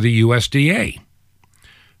trials for the USDA.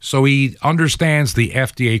 So he understands the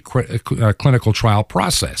FDA clinical trial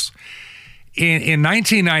process. In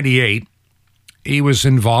 1998, he was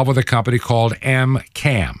involved with a company called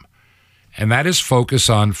MCAM, and that is focused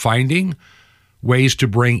on finding ways to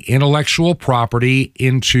bring intellectual property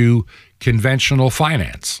into conventional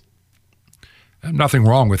finance. Nothing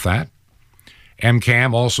wrong with that.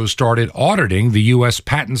 MCAM also started auditing the U.S.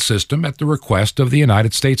 patent system at the request of the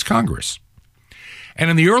United States Congress. And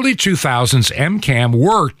in the early 2000s, MCAM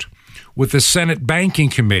worked with the Senate Banking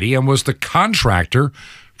Committee and was the contractor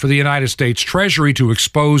for the United States Treasury to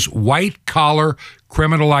expose white-collar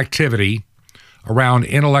criminal activity around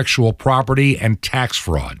intellectual property and tax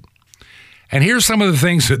fraud. And here's some of the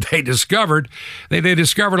things that they discovered. They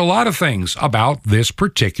discovered a lot of things about this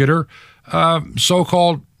particular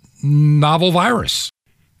so-called novel virus.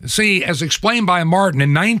 See, as explained by Martin,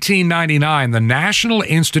 in 1999, the National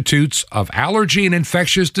Institutes of Allergy and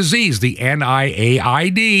Infectious Disease, the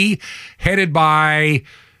NIAID, headed by,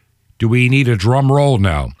 do we need a drum roll?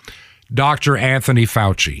 No, Dr. Anthony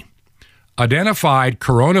Fauci, identified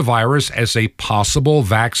coronavirus as a possible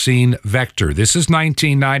vaccine vector. This is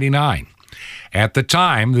 1999. At the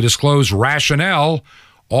time, the disclosed rationale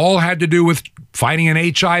all had to do with finding an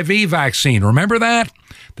HIV vaccine. Remember that?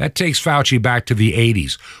 That takes Fauci back to the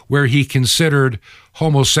 80s, where he considered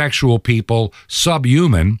homosexual people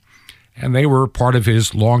subhuman, and they were part of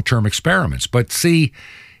his long-term experiments. But see,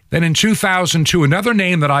 then in 2002, another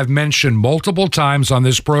name that I've mentioned multiple times on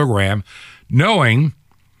this program, knowing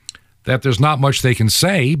that there's not much they can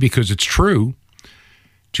say because it's true,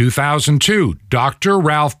 2002, Dr.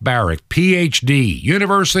 Ralph Baric, PhD,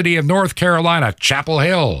 University of North Carolina, Chapel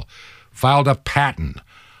Hill, filed a patent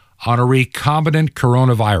on a recombinant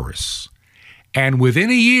coronavirus. And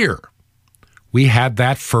within a year, we had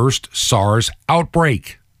that first SARS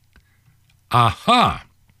outbreak.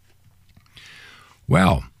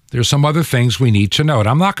 Well, there's some other things we need to know. And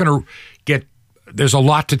I'm not going to there's a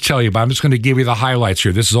lot to tell you, but I'm just going to give you the highlights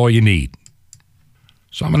here. This is all you need.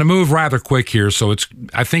 So I'm going to move rather quick here, so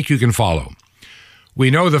I think you can follow.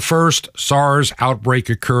 We know the first SARS outbreak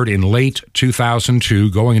occurred in late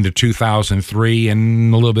 2002, going into 2003,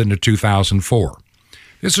 and a little bit into 2004.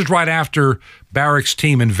 This is right after Barrick's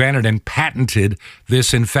team invented and patented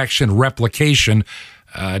this infection replication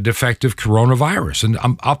defective coronavirus.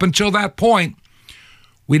 And up until that point,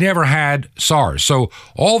 we never had SARS. So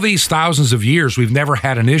all these thousands of years, we've never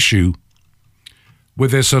had an issue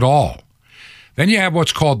with this at all. Then you have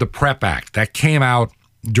what's called the PrEP Act that came out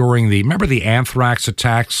during remember the anthrax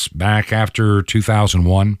attacks back after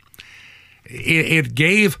 2001? It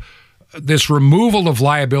gave this removal of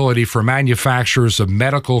liability for manufacturers of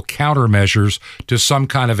medical countermeasures to some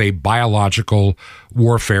kind of a biological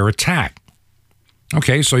warfare attack.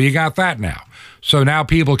 Okay, so you got that now. So now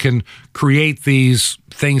people can create these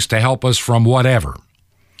things to help us from whatever.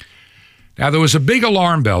 Now, there was a big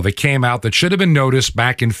alarm bell that came out that should have been noticed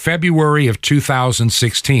back in February of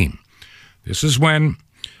 2016. This is when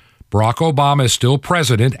Barack Obama is still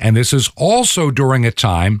president, and this is also during a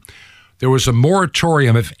time there was a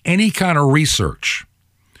moratorium of any kind of research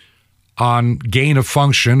on gain of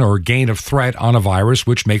function or gain of threat on a virus,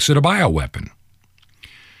 which makes it a bioweapon.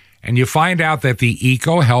 And you find out that the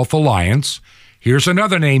EcoHealth Alliance, here's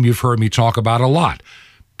another name you've heard me talk about a lot,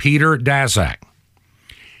 Peter Daszak.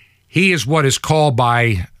 He is what is called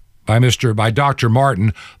by Dr.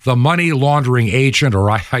 Martin the money laundering agent,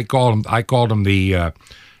 or I called him the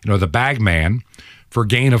the bag man for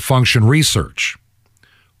gain of function research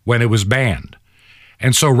when it was banned.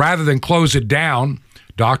 And so rather than close it down,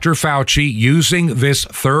 Dr. Fauci, using this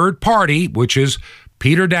third party, which is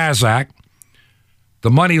Peter Daszak, the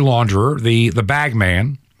money launderer, the bag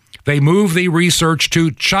man, they moved the research to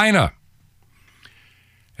China.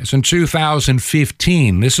 As in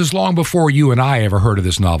 2015, this is long before you and I ever heard of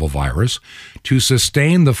this novel virus, to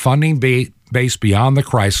sustain the funding base beyond the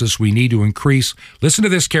crisis, we need to increase. Listen to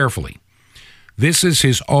this carefully. This is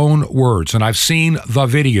his own words, and I've seen the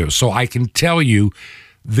video, so I can tell you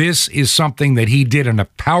this is something that he did in a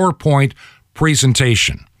PowerPoint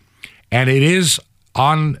presentation, and it is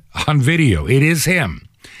on video. It is him.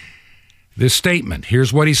 This statement,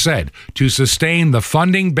 here's what he said. To sustain the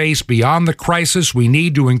funding base beyond the crisis, we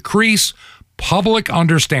need to increase public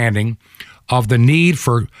understanding of the need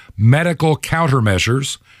for medical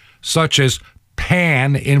countermeasures, such as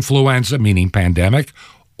pan-influenza, meaning pandemic,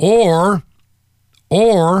 or,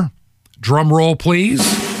 drum roll please,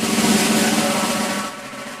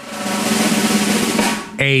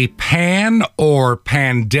 a pan or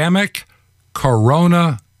pandemic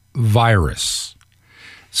coronavirus.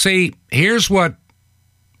 See, here's what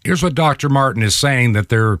Dr. Martin is saying that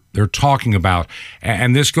they're talking about,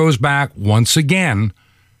 and this goes back once again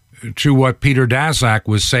to what Peter Daszak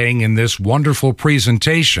was saying in this wonderful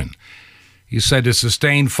presentation. He said to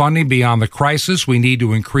sustain funding beyond the crisis, we need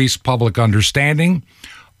to increase public understanding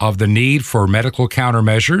of the need for medical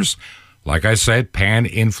countermeasures, like I said,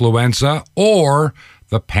 pan-influenza or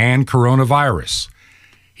the pan-coronavirus.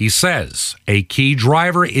 He says a key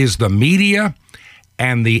driver is the media,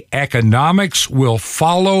 and the economics will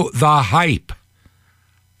follow the hype.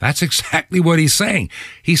 That's exactly what he's saying.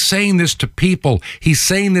 He's saying this to people. He's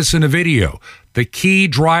saying this in a video. The key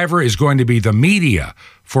driver is going to be the media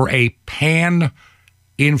for a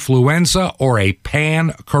pan-influenza or a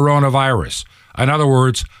pan-coronavirus. In other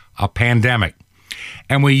words, a pandemic.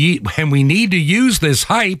 And we need to use this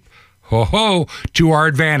hype, to our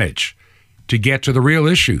advantage to get to the real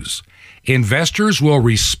issues. Investors will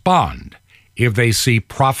respond if they see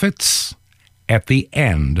profits at the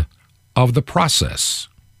end of the process.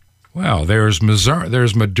 Well, there's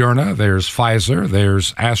Moderna, there's Pfizer,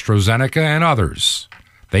 there's AstraZeneca, and others.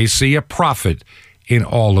 They see a profit in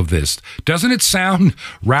all of this. Doesn't it sound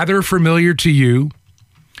rather familiar to you?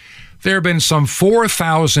 There have been some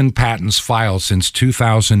 4,000 patents filed since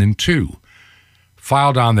 2002,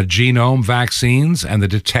 filed on the genome, vaccines, and the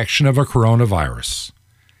detection of a coronavirus.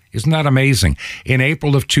 Isn't that amazing? In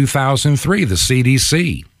April of 2003, the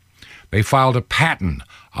CDC, they filed a patent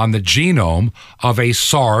on the genome of a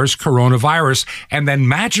SARS coronavirus, and then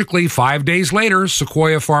magically 5 days later,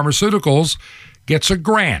 Sequoia Pharmaceuticals gets a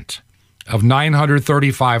grant of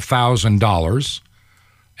 $935,000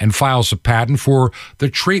 and files a patent for the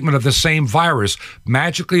treatment of the same virus.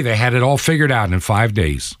 Magically, they had it all figured out in 5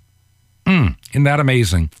 days. Isn't that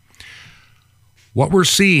amazing? What we're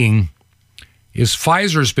seeing is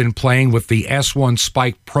Pfizer's been playing with the S1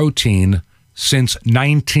 spike protein since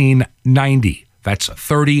 1990. That's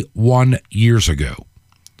 31 years ago.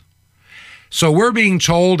 So we're being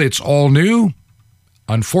told it's all new.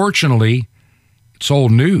 Unfortunately, it's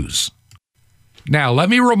old news. Now, let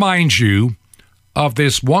me remind you of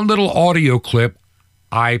this one little audio clip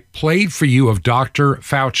I played for you of Dr.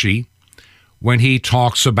 Fauci when he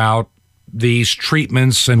talks about these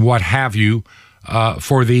treatments and what have you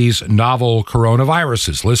for these novel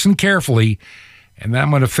coronaviruses. Listen carefully, and then I'm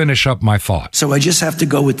going to finish up my thought. So I just have to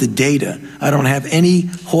go with the data. I don't have any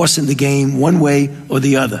horse in the game one way or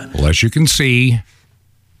the other. Well, as you can see,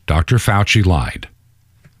 Dr. Fauci lied.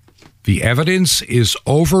 The evidence is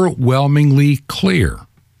overwhelmingly clear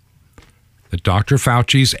that Dr.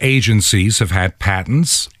 Fauci's agencies have had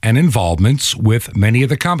patents and involvements with many of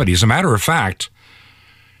the companies. As a matter of fact,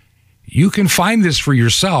 you can find this for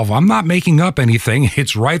yourself. I'm not making up anything.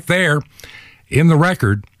 It's right there in the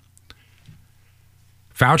record.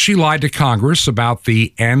 Fauci lied to Congress about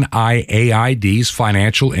the NIAID's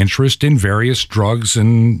financial interest in various drugs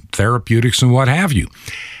and therapeutics and what have you.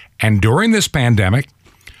 And during this pandemic,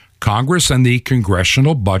 Congress and the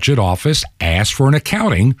Congressional Budget Office asked for an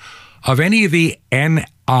accounting of any of the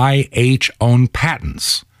NIH-owned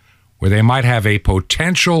patents where they might have a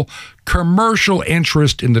potential commercial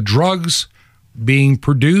interest in the drugs being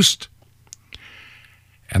produced.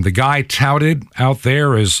 And the guy touted out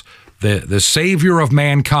there as the savior of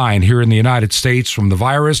mankind here in the United States from the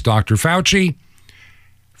virus, Dr. Fauci,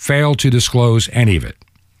 failed to disclose any of it.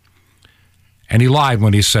 And he lied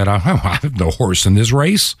when he said, I have no horse in this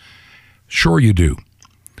race. Sure you do.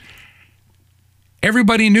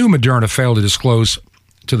 Everybody knew Moderna failed to disclose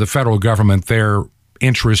to the federal government their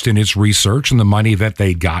interest in its research and the money that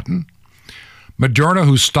they'd gotten. Moderna,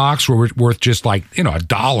 whose stocks were worth just like,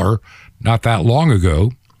 $1 not that long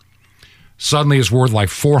ago, suddenly is worth like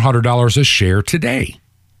 $400 a share today.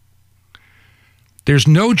 There's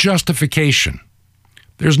no justification.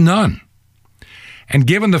 There's none. And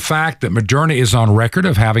given the fact that Moderna is on record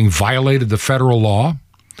of having violated the federal law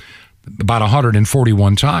about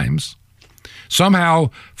 141 times, somehow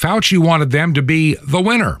Fauci wanted them to be the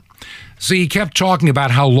winner. See, he kept talking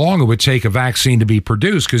about how long it would take a vaccine to be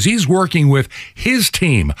produced because he's working with his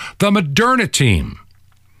team, the Moderna team.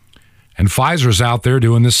 And Pfizer's out there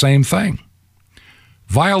doing the same thing.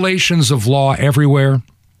 Violations of law everywhere,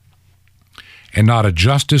 and not a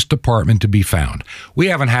Justice Department to be found. We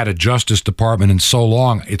haven't had a Justice Department in so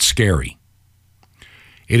long, it's scary.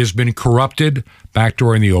 It has been corrupted back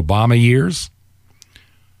during the Obama years,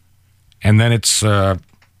 and then it's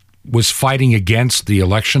was fighting against the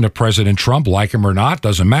election of President Trump, like him or not,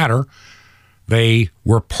 doesn't matter. They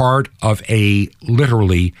were part of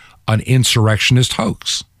literally an insurrectionist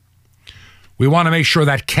hoax. We want to make sure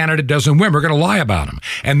that candidate doesn't win. We're going to lie about him.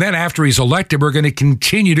 And then after he's elected, we're going to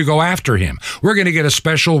continue to go after him. We're going to get a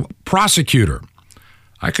special prosecutor.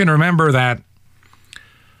 I can remember that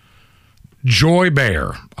Joy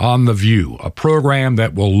Behar on The View, a program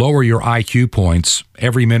that will lower your IQ points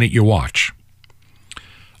every minute you watch,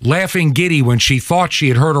 laughing giddy when she thought she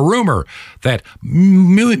had heard a rumor that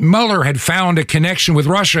Mueller had found a connection with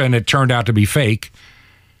Russia and it turned out to be fake.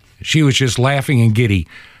 She was just laughing and giddy.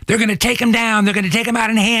 They're going to take him down. They're going to take him out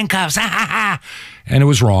in handcuffs. And it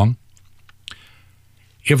was wrong.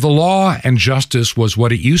 If the law and justice was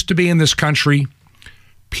what it used to be in this country,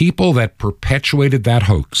 people that perpetuated that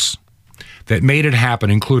hoax, that made it happen,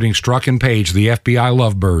 including Strzok and Page, the FBI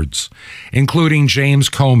lovebirds, including James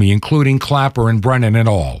Comey, including Clapper and Brennan and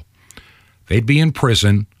all, they'd be in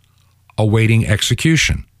prison awaiting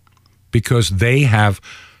execution because they have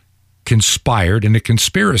conspired in a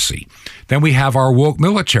conspiracy. Then we have our woke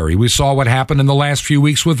military. We saw what happened in the last few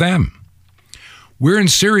weeks with them. We're in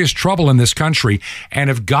serious trouble in this country, and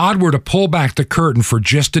if God were to pull back the curtain for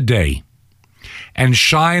just a day and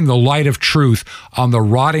shine the light of truth on the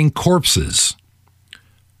rotting corpses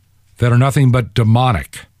that are nothing but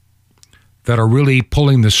demonic, that are really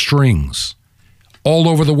pulling the strings all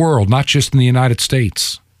over the world, not just in the United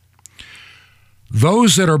States,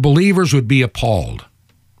 those that are believers would be appalled.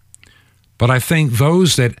 But I think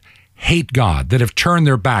those that hate God, that have turned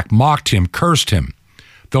their back, mocked him, cursed him,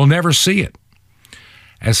 they'll never see it.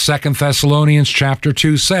 As 2 Thessalonians chapter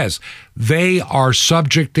 2 says, they are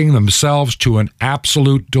subjecting themselves to an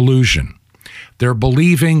absolute delusion. They're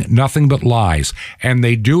believing nothing but lies, and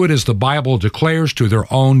they do it as the Bible declares to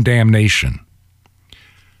their own damnation.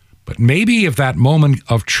 But maybe if that moment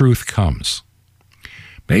of truth comes,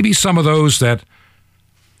 maybe some of those that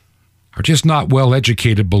are just not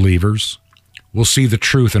well-educated believers will see the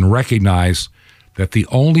truth and recognize that the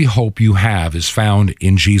only hope you have is found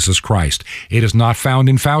in Jesus Christ. It is not found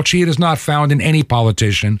in Fauci. It is not found in any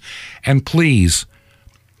politician. And please,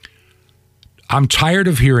 I'm tired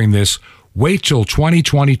of hearing this. Wait till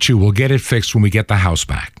 2022. We'll get it fixed when we get the House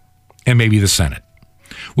back and maybe the Senate.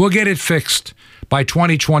 We'll get it fixed by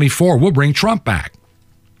 2024. We'll bring Trump back.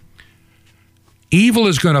 Evil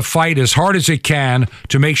is going to fight as hard as it can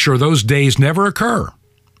to make sure those days never occur.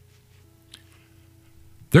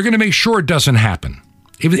 They're going to make sure it doesn't happen.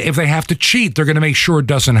 If they have to cheat, they're going to make sure it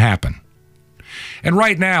doesn't happen. And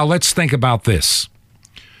right now, let's think about this.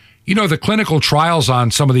 You know, the clinical trials on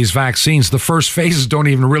some of these vaccines, the first phases don't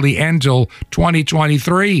even really end till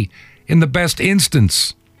 2023 in the best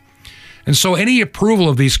instance. And so any approval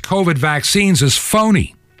of these COVID vaccines is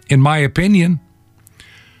phony, in my opinion.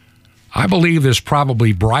 I believe there's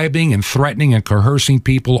probably bribing and threatening and coercing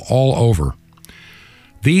people all over.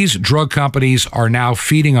 These drug companies are now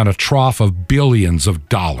feeding on a trough of billions of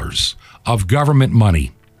dollars of government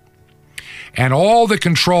money. And all the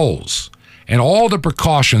controls and all the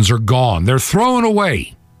precautions are gone. They're thrown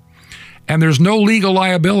away. And there's no legal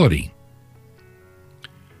liability.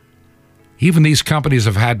 Even these companies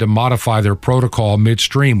have had to modify their protocol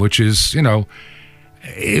midstream, which is, you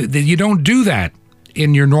don't do that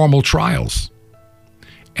in your normal trials.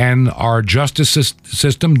 And our justice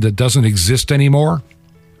system that doesn't exist anymore,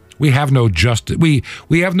 we have no justice. We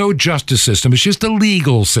have no justice system. It's just a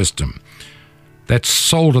legal system that's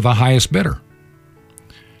sold to the highest bidder.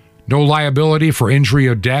 No liability for injury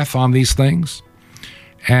or death on these things.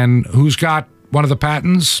 And who's got one of the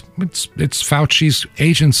patents? It's Fauci's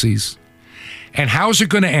agencies. And how's it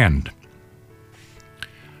going to end?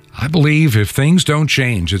 I believe if things don't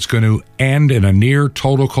change, it's going to end in a near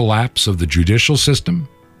total collapse of the judicial system,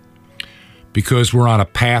 because we're on a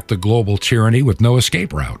path to global tyranny with no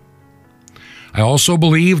escape route. I also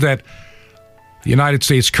believe that the United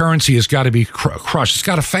States currency has got to be crushed. It's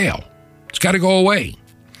got to fail. It's got to go away.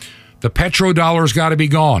 The petrodollar's got to be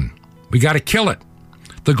gone. We got to kill it.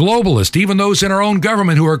 The globalists, even those in our own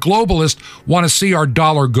government who are globalists, want to see our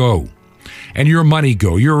dollar go, and your money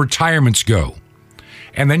go, your retirements go.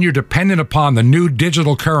 And then you're dependent upon the new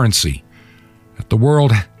digital currency that the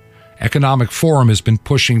World Economic Forum has been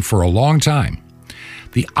pushing for a long time.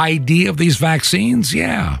 The idea of these vaccines,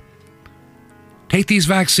 yeah. Take these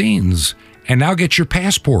vaccines and now get your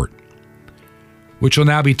passport, which will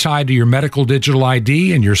now be tied to your medical digital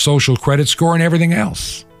ID and your social credit score and everything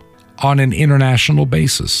else on an international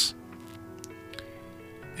basis.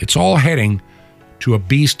 It's all heading to a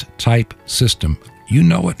beast-type system. You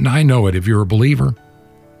know it and I know it if you're a believer.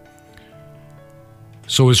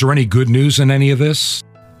 So is there any good news in any of this?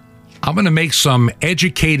 I'm going to make some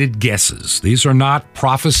educated guesses. These are not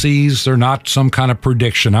prophecies. They're not some kind of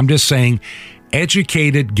prediction. I'm just saying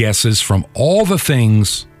educated guesses from all the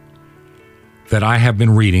things that I have been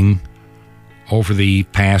reading over the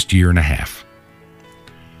past year and a half.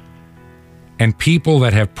 And people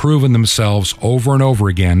that have proven themselves over and over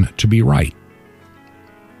again to be right.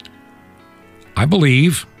 I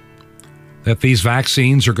believe that these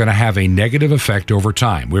vaccines are going to have a negative effect over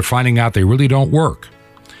time. We're finding out they really don't work.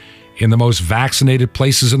 In the most vaccinated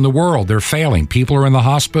places in the world, they're failing. People are in the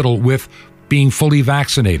hospital with being fully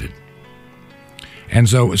vaccinated. And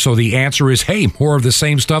so the answer is, hey, more of the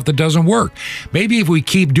same stuff that doesn't work. Maybe if we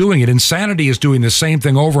keep doing it, insanity is doing the same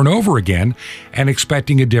thing over and over again and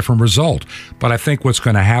expecting a different result. But I think what's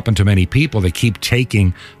going to happen to many people that keep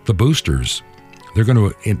taking the boosters, they're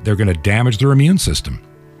going to damage their immune system.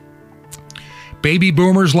 Baby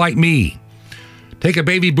boomers like me. Take a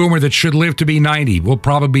baby boomer that should live to be 90, will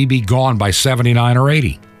probably be gone by 79 or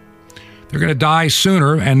 80. They're going to die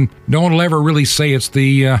sooner, and no one will ever really say it's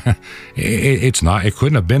it's not. It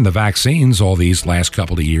couldn't have been the vaccines all these last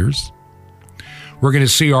couple of years. We're going to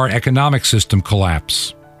see our economic system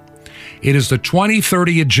collapse. It is the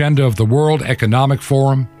 2030 agenda of the World Economic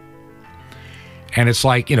Forum. And it's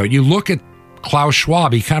like, you look at Klaus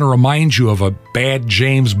Schwab, he kind of reminds you of a bad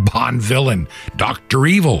James Bond villain, Dr.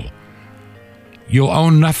 Evil. You'll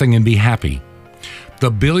own nothing and be happy.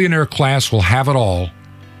 The billionaire class will have it all,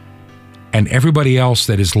 and everybody else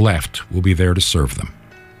that is left will be there to serve them.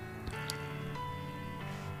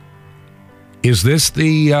 Is this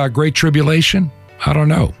the Great Tribulation? I don't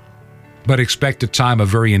know. But expect a time of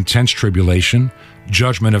very intense tribulation,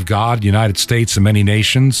 judgment of God, United States and many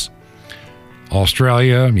nations,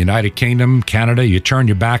 Australia, United Kingdom, Canada. You turn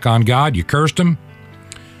your back on God, you cursed him.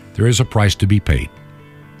 There is a price to be paid.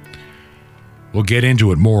 We'll get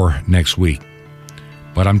into it more next week.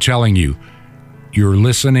 But I'm telling you, you're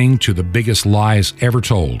listening to the biggest lies ever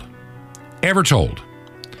told. Ever told.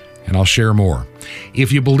 And I'll share more.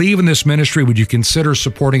 If you believe in this ministry, would you consider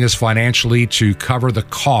supporting us financially to cover the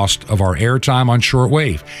cost of our airtime on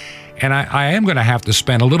shortwave? And I am going to have to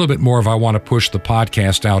spend a little bit more if I want to push the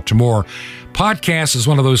podcast out to more. Podcast is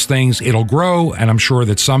one of those things, it'll grow, and I'm sure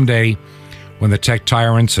that someday when the tech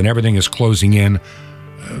tyrants and everything is closing in,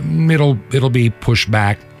 it'll be pushed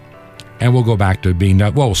back, and we'll go back to being,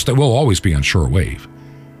 we'll always be on shortwave.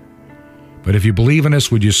 But if you believe in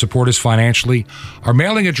us, would you support us financially? Our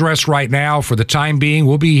mailing address right now, for the time being,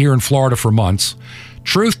 we'll be here in Florida for months.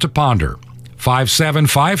 Truth to Ponder,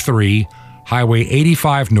 5753 Highway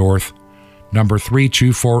 85 North, number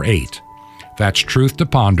 3248. That's Truth to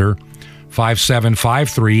Ponder,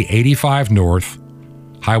 5753 85 North,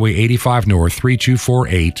 Highway 85 North,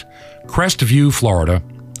 3248, Crestview, Florida,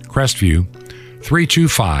 Crestview,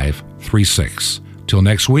 32536. Till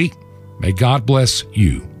next week, may God bless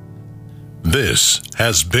you. This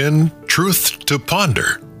has been Truth to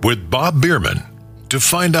Ponder with Bob Bierman. To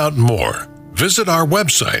find out more, visit our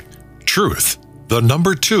website,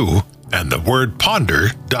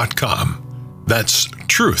 truth2ponder.com. That's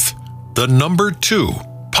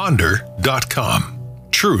truth2ponder.com.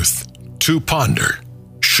 Truth to Ponder,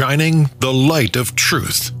 shining the light of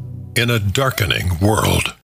truth in a darkening world.